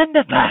 Listen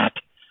to that.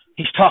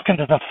 He's talking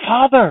to the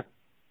Father.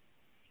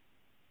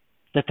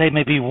 That they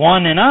may be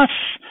one in us,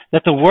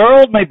 that the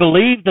world may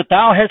believe that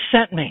thou hast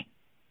sent me.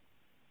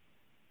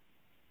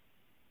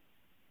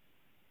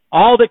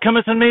 All that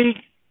cometh in me,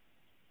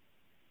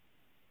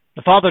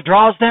 the Father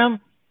draws them.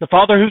 The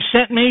Father who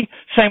sent me,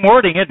 same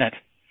wording, isn't it?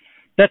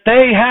 That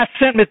they have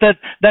sent me,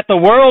 that the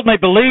world may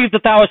believe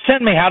that thou hast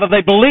sent me. How do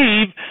they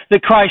believe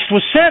that Christ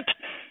was sent?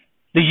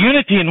 The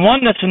unity and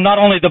oneness of not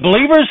only the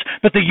believers,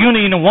 but the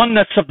unity and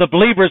oneness of the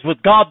believers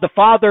with God the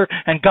Father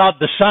and God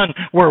the Son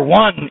were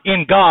one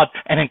in God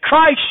and in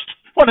Christ.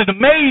 What an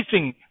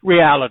amazing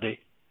reality.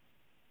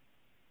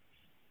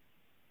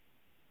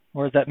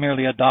 Or is that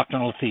merely a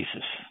doctrinal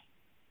thesis?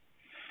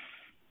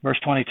 Verse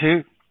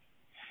 22.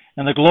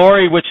 And the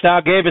glory which thou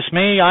gavest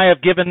me, I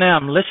have given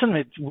them.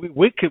 Listen,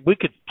 we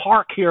could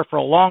park here for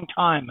a long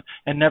time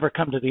and never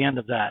come to the end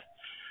of that.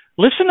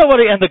 Listen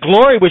to and the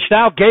glory which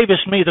thou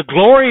gavest me, the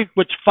glory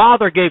which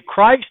Father gave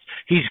Christ,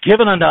 He's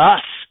given unto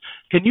us.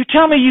 Can you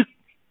tell me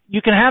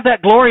you can have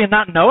that glory and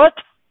not know it?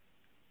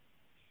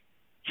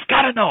 You've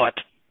got to know it.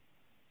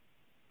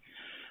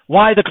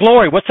 Why the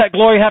glory? What's that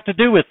glory have to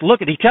do with?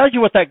 Look, He tells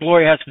you what that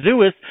glory has to do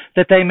with,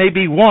 that they may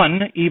be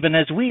one, even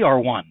as we are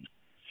one.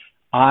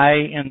 I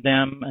in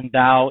them, and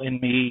thou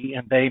in me,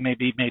 and they may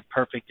be made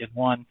perfect in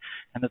one,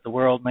 and that the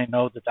world may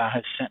know that thou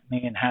hast sent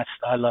me, and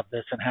I love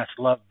this, and hast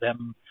loved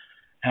them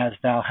as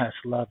thou hast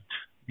loved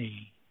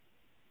me.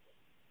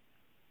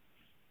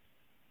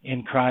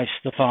 In Christ,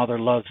 the Father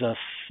loves us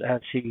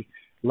as He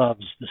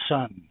loves the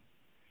Son.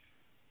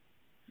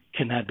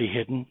 Can that be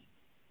hidden?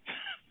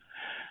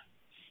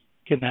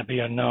 Can that be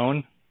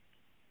unknown?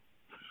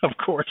 Of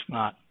course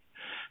not.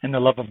 And the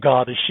love of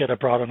God is shed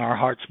abroad in our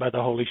hearts by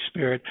the Holy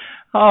Spirit.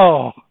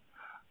 Oh,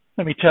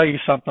 let me tell you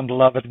something,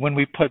 beloved. When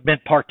we've been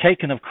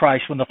partaken of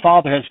Christ, when the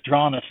Father has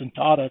drawn us and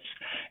taught us,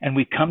 and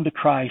we come to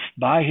Christ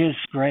by His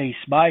grace,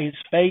 by His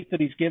faith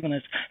that He's given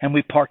us, and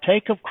we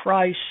partake of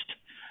Christ,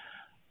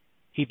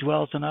 He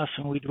dwells in us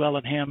and we dwell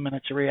in Him, and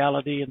it's a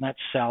reality, and that's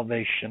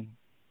salvation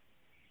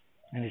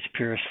in its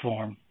purest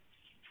form.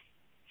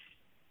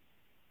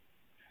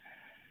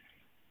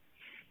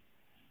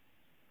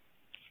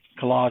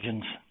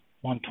 Colossians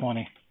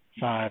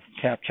 1:25,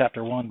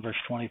 chapter 1, verse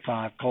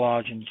 25.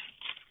 Colossians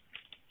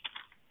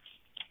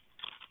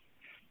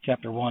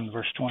chapter 1,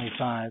 verse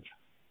 25.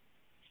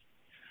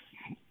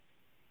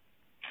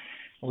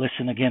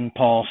 Listen again,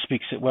 Paul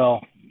speaks it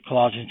well.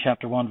 Colossians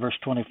chapter 1, verse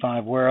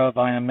 25, whereof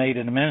I am made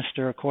a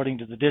minister according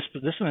to the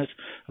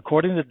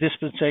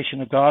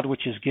dispensation of God,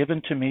 which is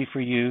given to me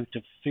for you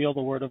to fulfill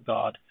the word of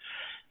God.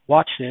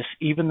 Watch this,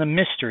 even the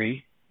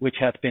mystery which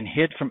hath been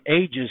hid from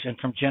ages and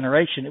from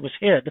generation. It was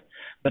hid,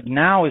 but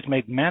now is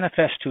made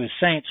manifest to His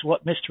saints.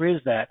 What mystery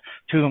is that?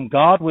 To whom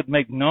God would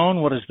make known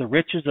what is the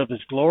riches of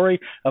His glory,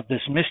 of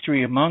this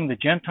mystery among the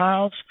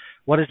Gentiles.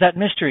 What is that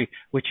mystery?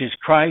 Which is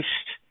Christ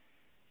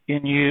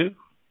in you,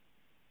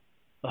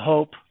 the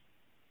hope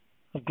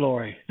of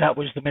glory. That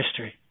was the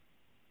mystery.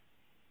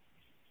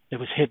 It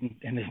was hidden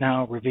and is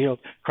now revealed.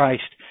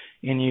 Christ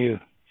in you,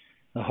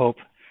 the hope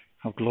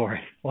of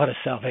glory. What a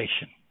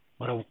salvation.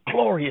 What a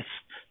glorious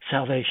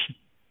salvation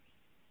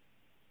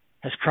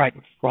has Christ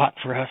wrought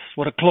for us.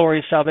 What a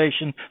glorious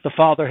salvation the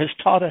Father has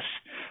taught us.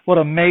 What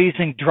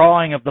amazing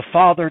drawing of the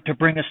Father to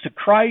bring us to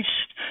Christ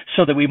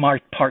so that we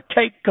might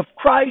partake of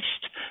Christ,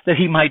 that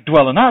He might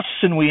dwell in us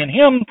and we in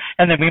Him,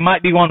 and that we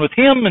might be one with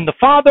Him and the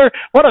Father.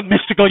 What a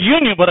mystical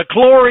union. What a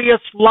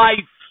glorious life.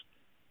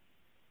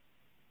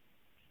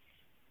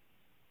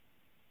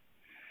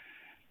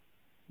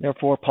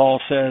 Therefore, Paul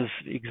says,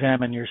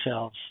 examine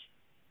yourselves.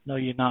 Know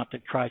ye not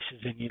that Christ is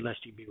in you,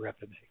 lest ye be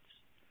reprobates.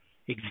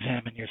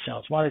 Examine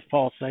yourselves. Why does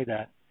Paul say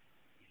that?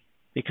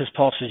 Because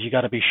Paul says you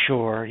got to be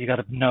sure. You got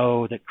to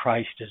know that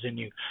Christ is in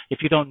you.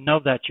 If you don't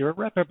know that, you're a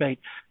reprobate.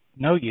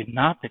 Know ye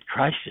not that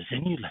Christ is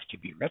in you, lest ye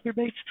be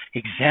reprobates?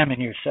 Examine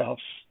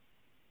yourselves.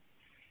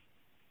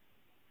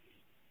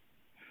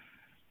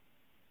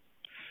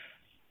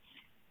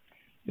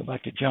 Go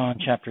back to John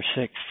chapter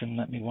 6 and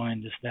let me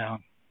wind this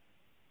down.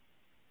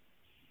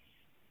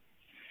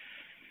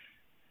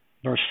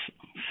 Verse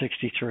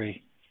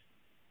 63.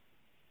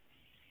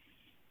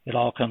 It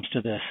all comes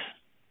to this.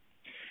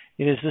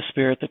 It is the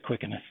Spirit that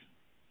quickeneth.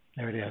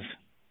 There it is.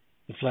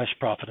 The flesh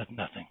profiteth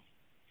nothing.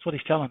 That's what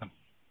He's telling them.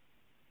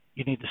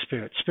 You need the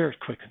Spirit.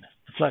 Spirit quickeneth.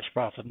 The flesh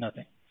profiteth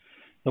nothing.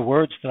 The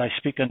words that I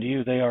speak unto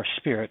you, they are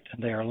spirit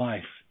and they are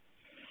life.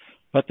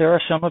 But there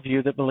are some of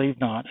you that believe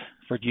not,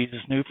 for Jesus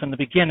knew from the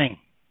beginning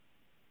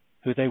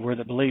who they were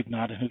that believed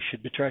not and who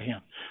should betray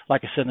Him.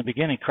 Like I said in the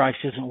beginning, Christ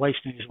isn't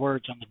wasting His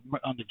words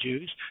on the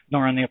Jews,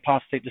 nor on the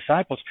apostate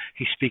disciples.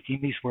 He's speaking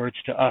these words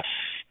to us.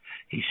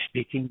 He's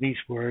speaking these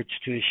words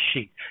to His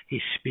sheep.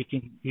 He's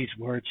speaking these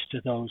words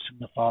to those whom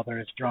the Father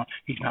has drawn.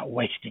 He's not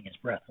wasting His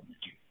breath on the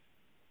Jews.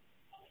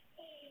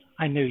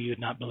 I knew you would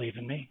not believe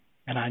in me,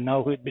 and I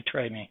know who would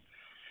betray me.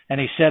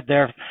 And he said,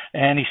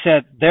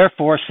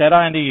 therefore said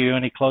I unto you,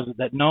 and he closes,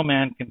 that no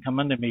man can come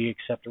unto me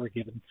except it were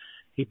given.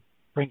 He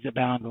brings it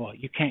down to, well,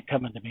 you can't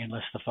come unto me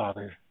unless the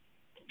Father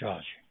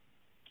draws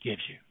you,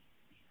 gives you.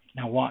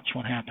 Now watch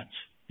what happens.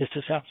 This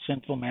is how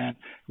sinful man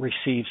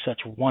receives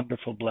such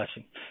wonderful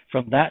blessing.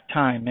 From that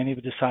time, many of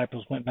the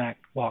disciples went back,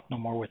 walked no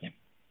more with Him.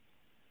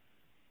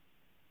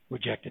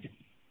 Rejected Him.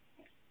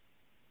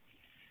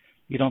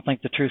 You don't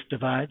think the truth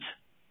divides?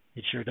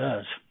 It sure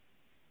does.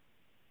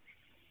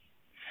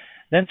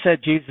 Then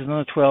said Jesus unto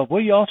the 12,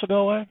 will you also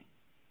go away?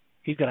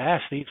 He's got to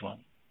ask these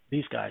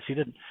guys. He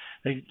didn't.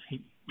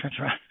 He turns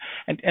around.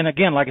 And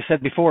again, like I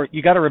said before,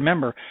 you got to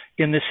remember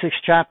in this 6th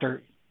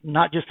chapter,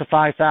 not just the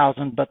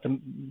 5,000, but the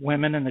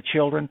women and the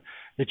children,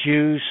 the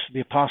Jews, the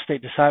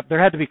apostate disciples.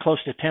 There had to be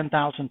close to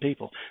 10,000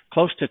 people,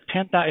 close to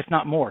 10,000, if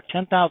not more,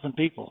 10,000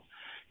 people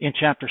in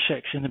chapter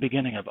 6 in the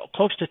beginning of it,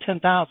 close to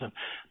 10,000.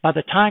 By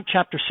the time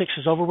chapter 6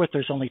 is over with,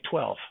 there's only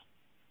 12.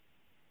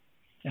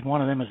 and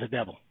one of them is the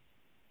devil.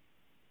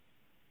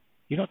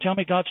 You don't tell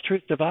me God's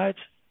truth divides?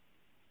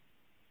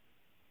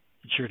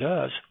 It sure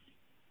does.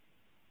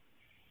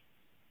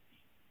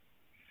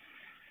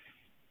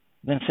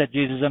 Then said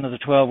Jesus unto the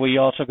 12, Will ye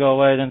also go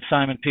away? Then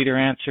Simon Peter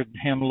answered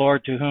him,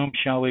 Lord, to whom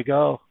shall we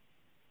go?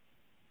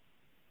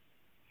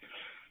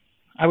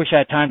 I wish I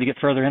had time to get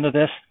further into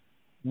this.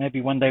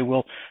 Maybe one day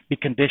we'll be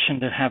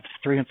conditioned to have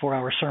 3 and 4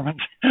 hour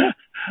sermons.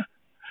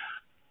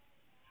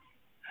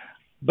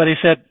 But he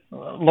said,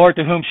 Lord,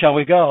 to whom shall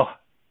we go?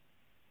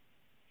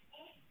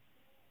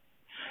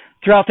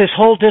 Throughout this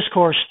whole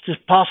discourse, the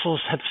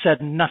apostles have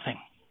said nothing.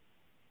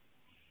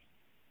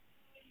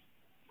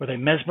 Were they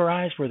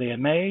mesmerized? Were they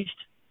amazed?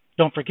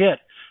 Don't forget,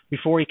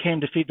 before he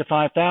came to feed the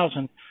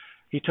 5,000,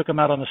 he took them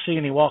out on the sea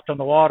and he walked on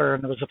the water,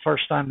 and it was the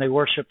first time they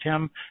worshipped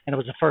him, and it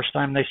was the first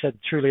time they said,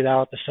 Truly thou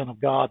art the Son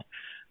of God.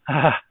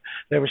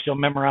 They were still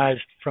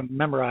memorized? I'm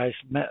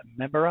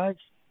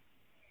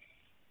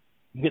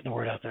getting the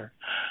word out there.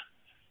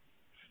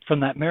 From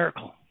that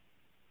miracle.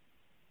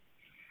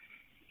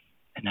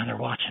 And now they're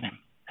watching him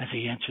as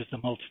he answers the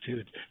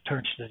multitude,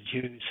 turns to the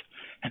Jews,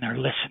 and they're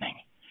listening.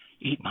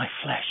 Eat my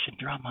flesh and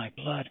draw my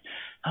blood.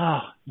 Oh,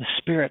 the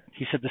Spirit.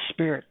 He said the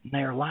Spirit and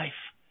their life.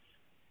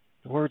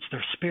 The words,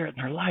 their spirit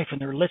and their life,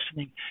 and they're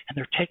listening, and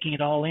they're taking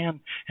it all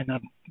in. And the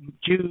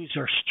Jews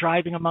are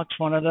striving amongst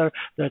one another.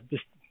 The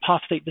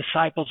apostate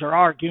disciples are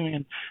arguing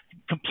and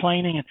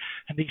complaining,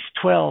 and these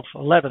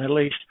 11 at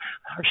least,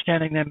 are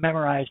standing there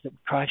memorized what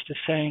Christ is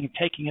saying and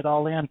taking it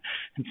all in.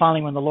 And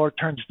finally, when the Lord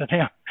turns to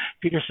them,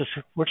 Peter says,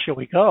 Where shall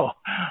we go?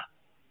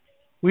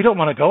 We don't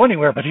want to go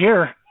anywhere but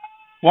here.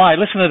 Why?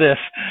 Listen to this.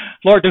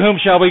 Lord, to whom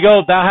shall we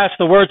go? Thou hast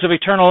the words of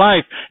eternal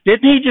life.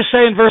 Didn't he just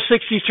say in verse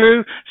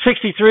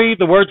 63,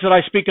 the words that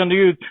I speak unto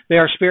you, they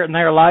are spirit and they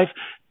are life?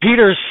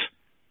 Peter's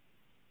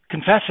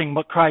confessing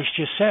what Christ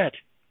just said.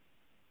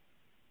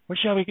 Where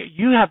shall we go?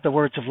 You have the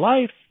words of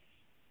life,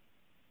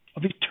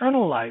 of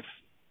eternal life.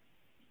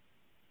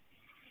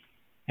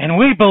 And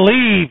we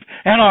believe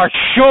and are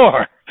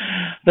sure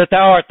that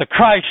thou art the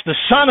Christ, the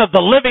Son of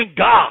the living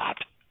God.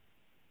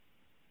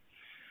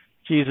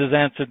 Jesus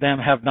answered them,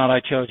 Have not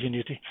I chosen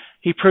you?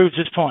 He proves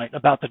his point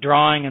about the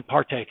drawing and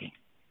partaking.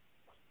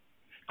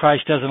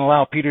 Christ doesn't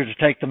allow Peter to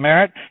take the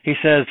merit. He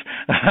says,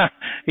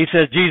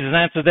 Jesus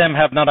answered them,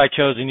 Have not I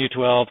chosen you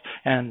 12,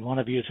 and one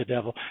of you is a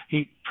devil.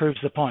 He proves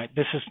the point.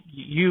 This is,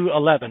 you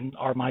 11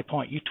 are my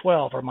point. You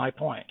 12 are my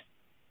point.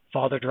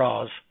 Father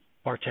draws,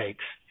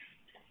 partakes.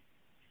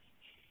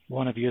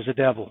 One of you is a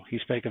devil. He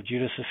spake of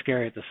Judas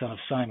Iscariot, the son of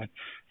Simon,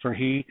 for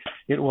he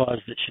it was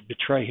that should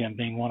betray him,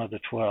 being one of the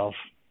 12.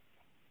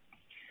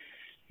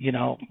 You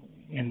know,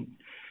 and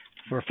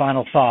for a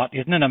final thought,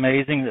 isn't it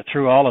amazing that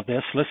through all of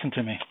this, listen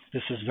to me,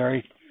 this is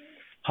very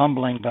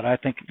humbling, but I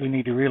think we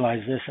need to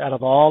realize this, out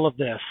of all of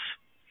this,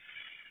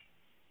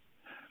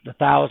 the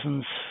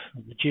thousands,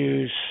 the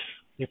Jews,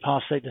 the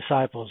apostate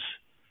disciples,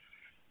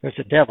 there's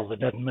a devil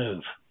that doesn't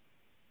move.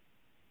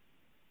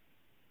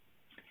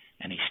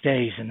 And he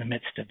stays in the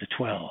midst of the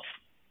 12,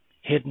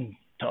 hidden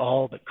to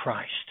all but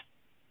Christ.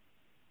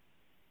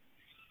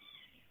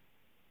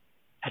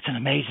 That's an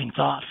amazing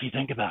thought if you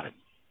think about it.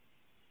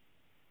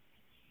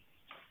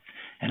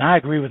 And I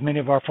agree with many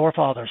of our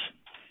forefathers.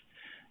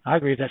 I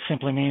agree that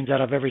simply means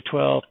out of every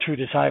 12 true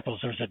disciples,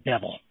 there's a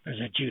devil.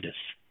 There's a Judas.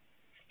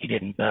 He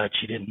didn't budge.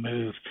 He didn't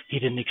move. He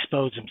didn't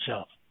expose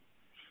himself.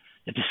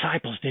 The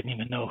disciples didn't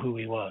even know who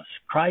he was.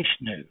 Christ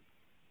knew.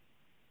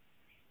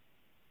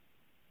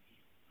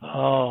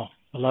 Oh,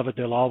 beloved,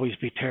 there'll always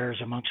be tares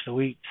amongst the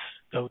wheats,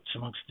 goats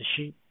amongst the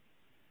sheep,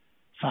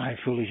 5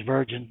 foolish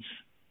virgins.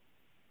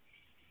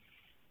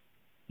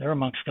 They're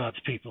amongst God's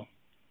people.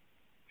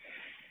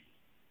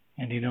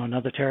 And you know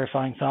another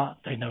terrifying thought?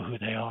 They know who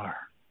they are.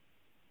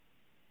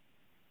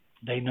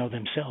 They know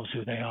themselves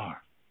who they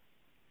are.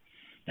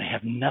 They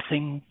have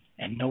nothing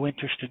and no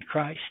interest in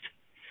Christ,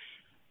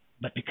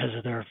 but because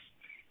of their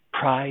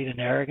pride and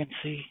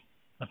arrogancy,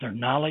 of their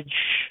knowledge,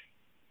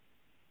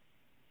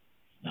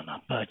 they'll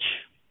not budge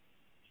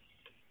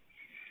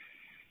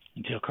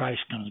until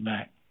Christ comes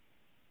back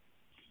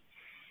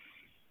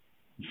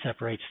and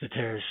separates the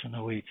tares from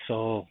the wheat.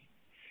 So,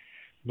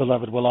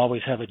 beloved, we'll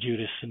always have a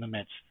Judas in the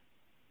midst.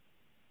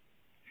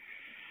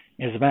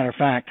 As a matter of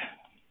fact,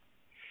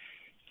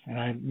 and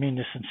I mean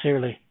this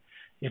sincerely,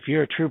 if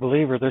you're a true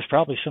believer, there's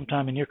probably some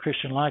time in your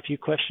Christian life you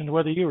questioned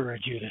whether you were a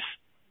Judas.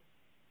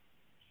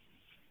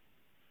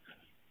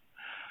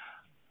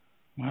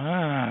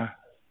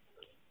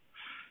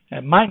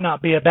 It might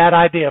not be a bad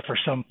idea for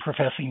some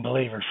professing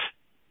believers.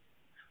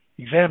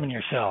 Examine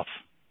yourself.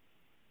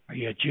 Are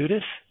you a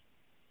Judas?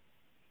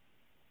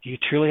 Do you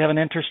truly have an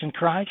interest in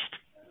Christ?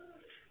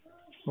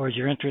 Or is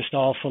your interest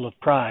all full of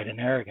pride and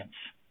arrogance,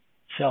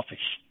 selfish,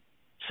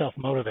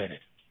 self-motivated?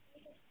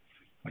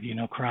 Or do you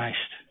know Christ?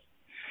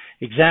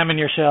 Examine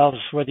yourselves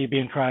whether you be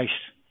in Christ.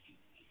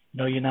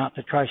 Know ye not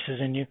that Christ is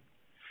in you,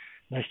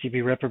 lest ye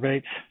be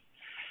reprobates?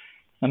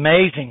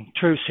 Amazing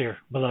truths here,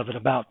 beloved,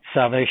 about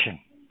salvation.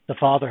 The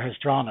Father has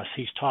drawn us.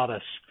 He's taught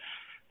us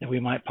that we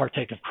might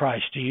partake of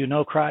Christ. Do you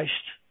know Christ?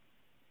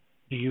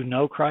 Do you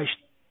know Christ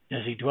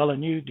Does he dwell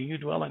in you? Do you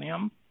dwell in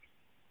him?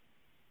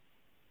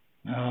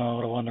 Oh,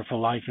 what a wonderful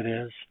life it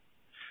is.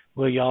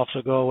 Will you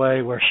also go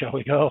away? Where shall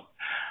we go?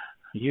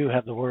 You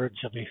have the words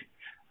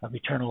of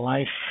eternal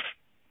life,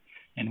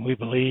 and we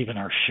believe and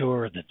are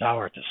sure that thou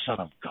art the Son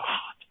of God.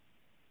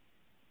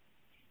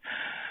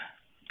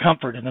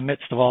 Comfort in the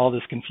midst of all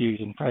this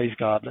confusion. Praise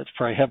God. Let's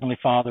pray. Heavenly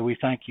Father, we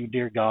thank you,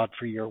 dear God,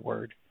 for your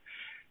word.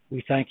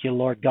 We thank you,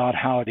 Lord God,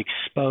 how it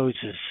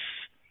exposes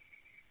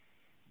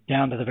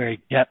down to the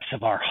very depths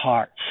of our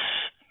hearts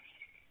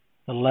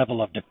the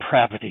level of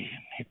depravity,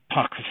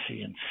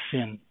 hypocrisy, and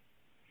sin.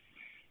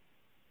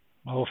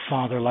 Oh,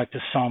 Father, like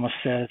the psalmist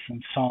says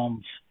in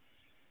Psalms,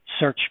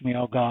 search me,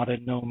 O God,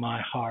 and know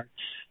my heart.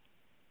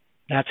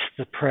 That's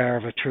the prayer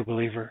of a true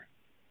believer.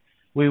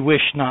 We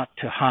wish not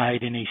to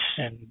hide any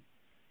sin,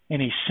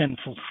 any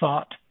sinful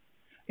thought,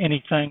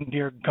 anything,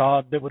 dear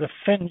God, that would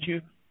offend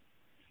you,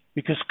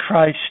 because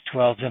Christ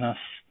dwells in us.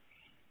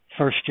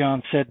 1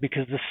 John said,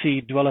 because the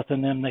seed dwelleth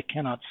in them, they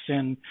cannot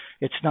sin.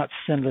 It's not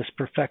sinless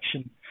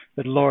perfection,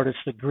 but Lord, it's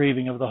the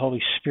grieving of the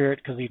Holy Spirit,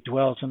 because he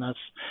dwells in us.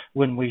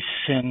 When we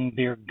sin,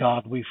 dear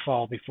God, we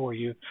fall before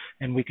you,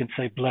 and we can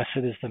say,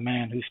 blessed is the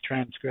man whose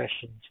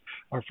transgressions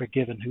are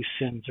forgiven, whose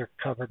sins are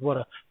covered. What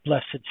a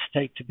blessed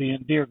state to be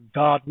in. Dear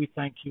God, we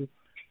thank you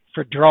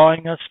for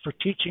drawing us, for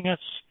teaching us.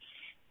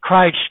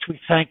 Christ, we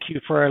thank you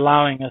for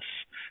allowing us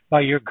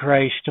by your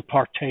grace to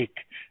partake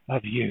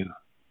of you,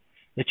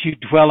 that you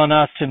dwell in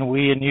us and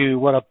we in you.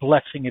 What a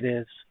blessing it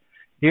is.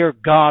 Dear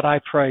God, I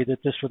pray that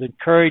this would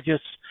encourage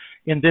us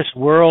in this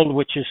world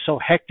which is so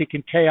hectic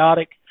and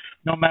chaotic.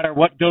 No matter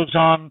what goes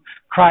on,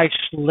 Christ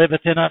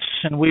liveth in us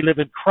and we live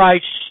in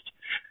Christ.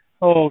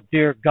 Oh,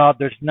 dear God,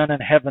 there's none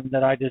in heaven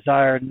that I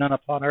desire, none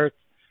upon earth,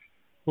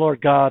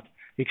 Lord God,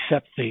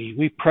 except thee.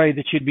 We pray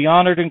that you'd be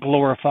honored and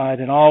glorified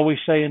in all we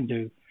say and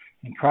do.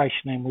 In Christ's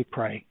name we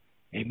pray.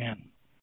 Amen.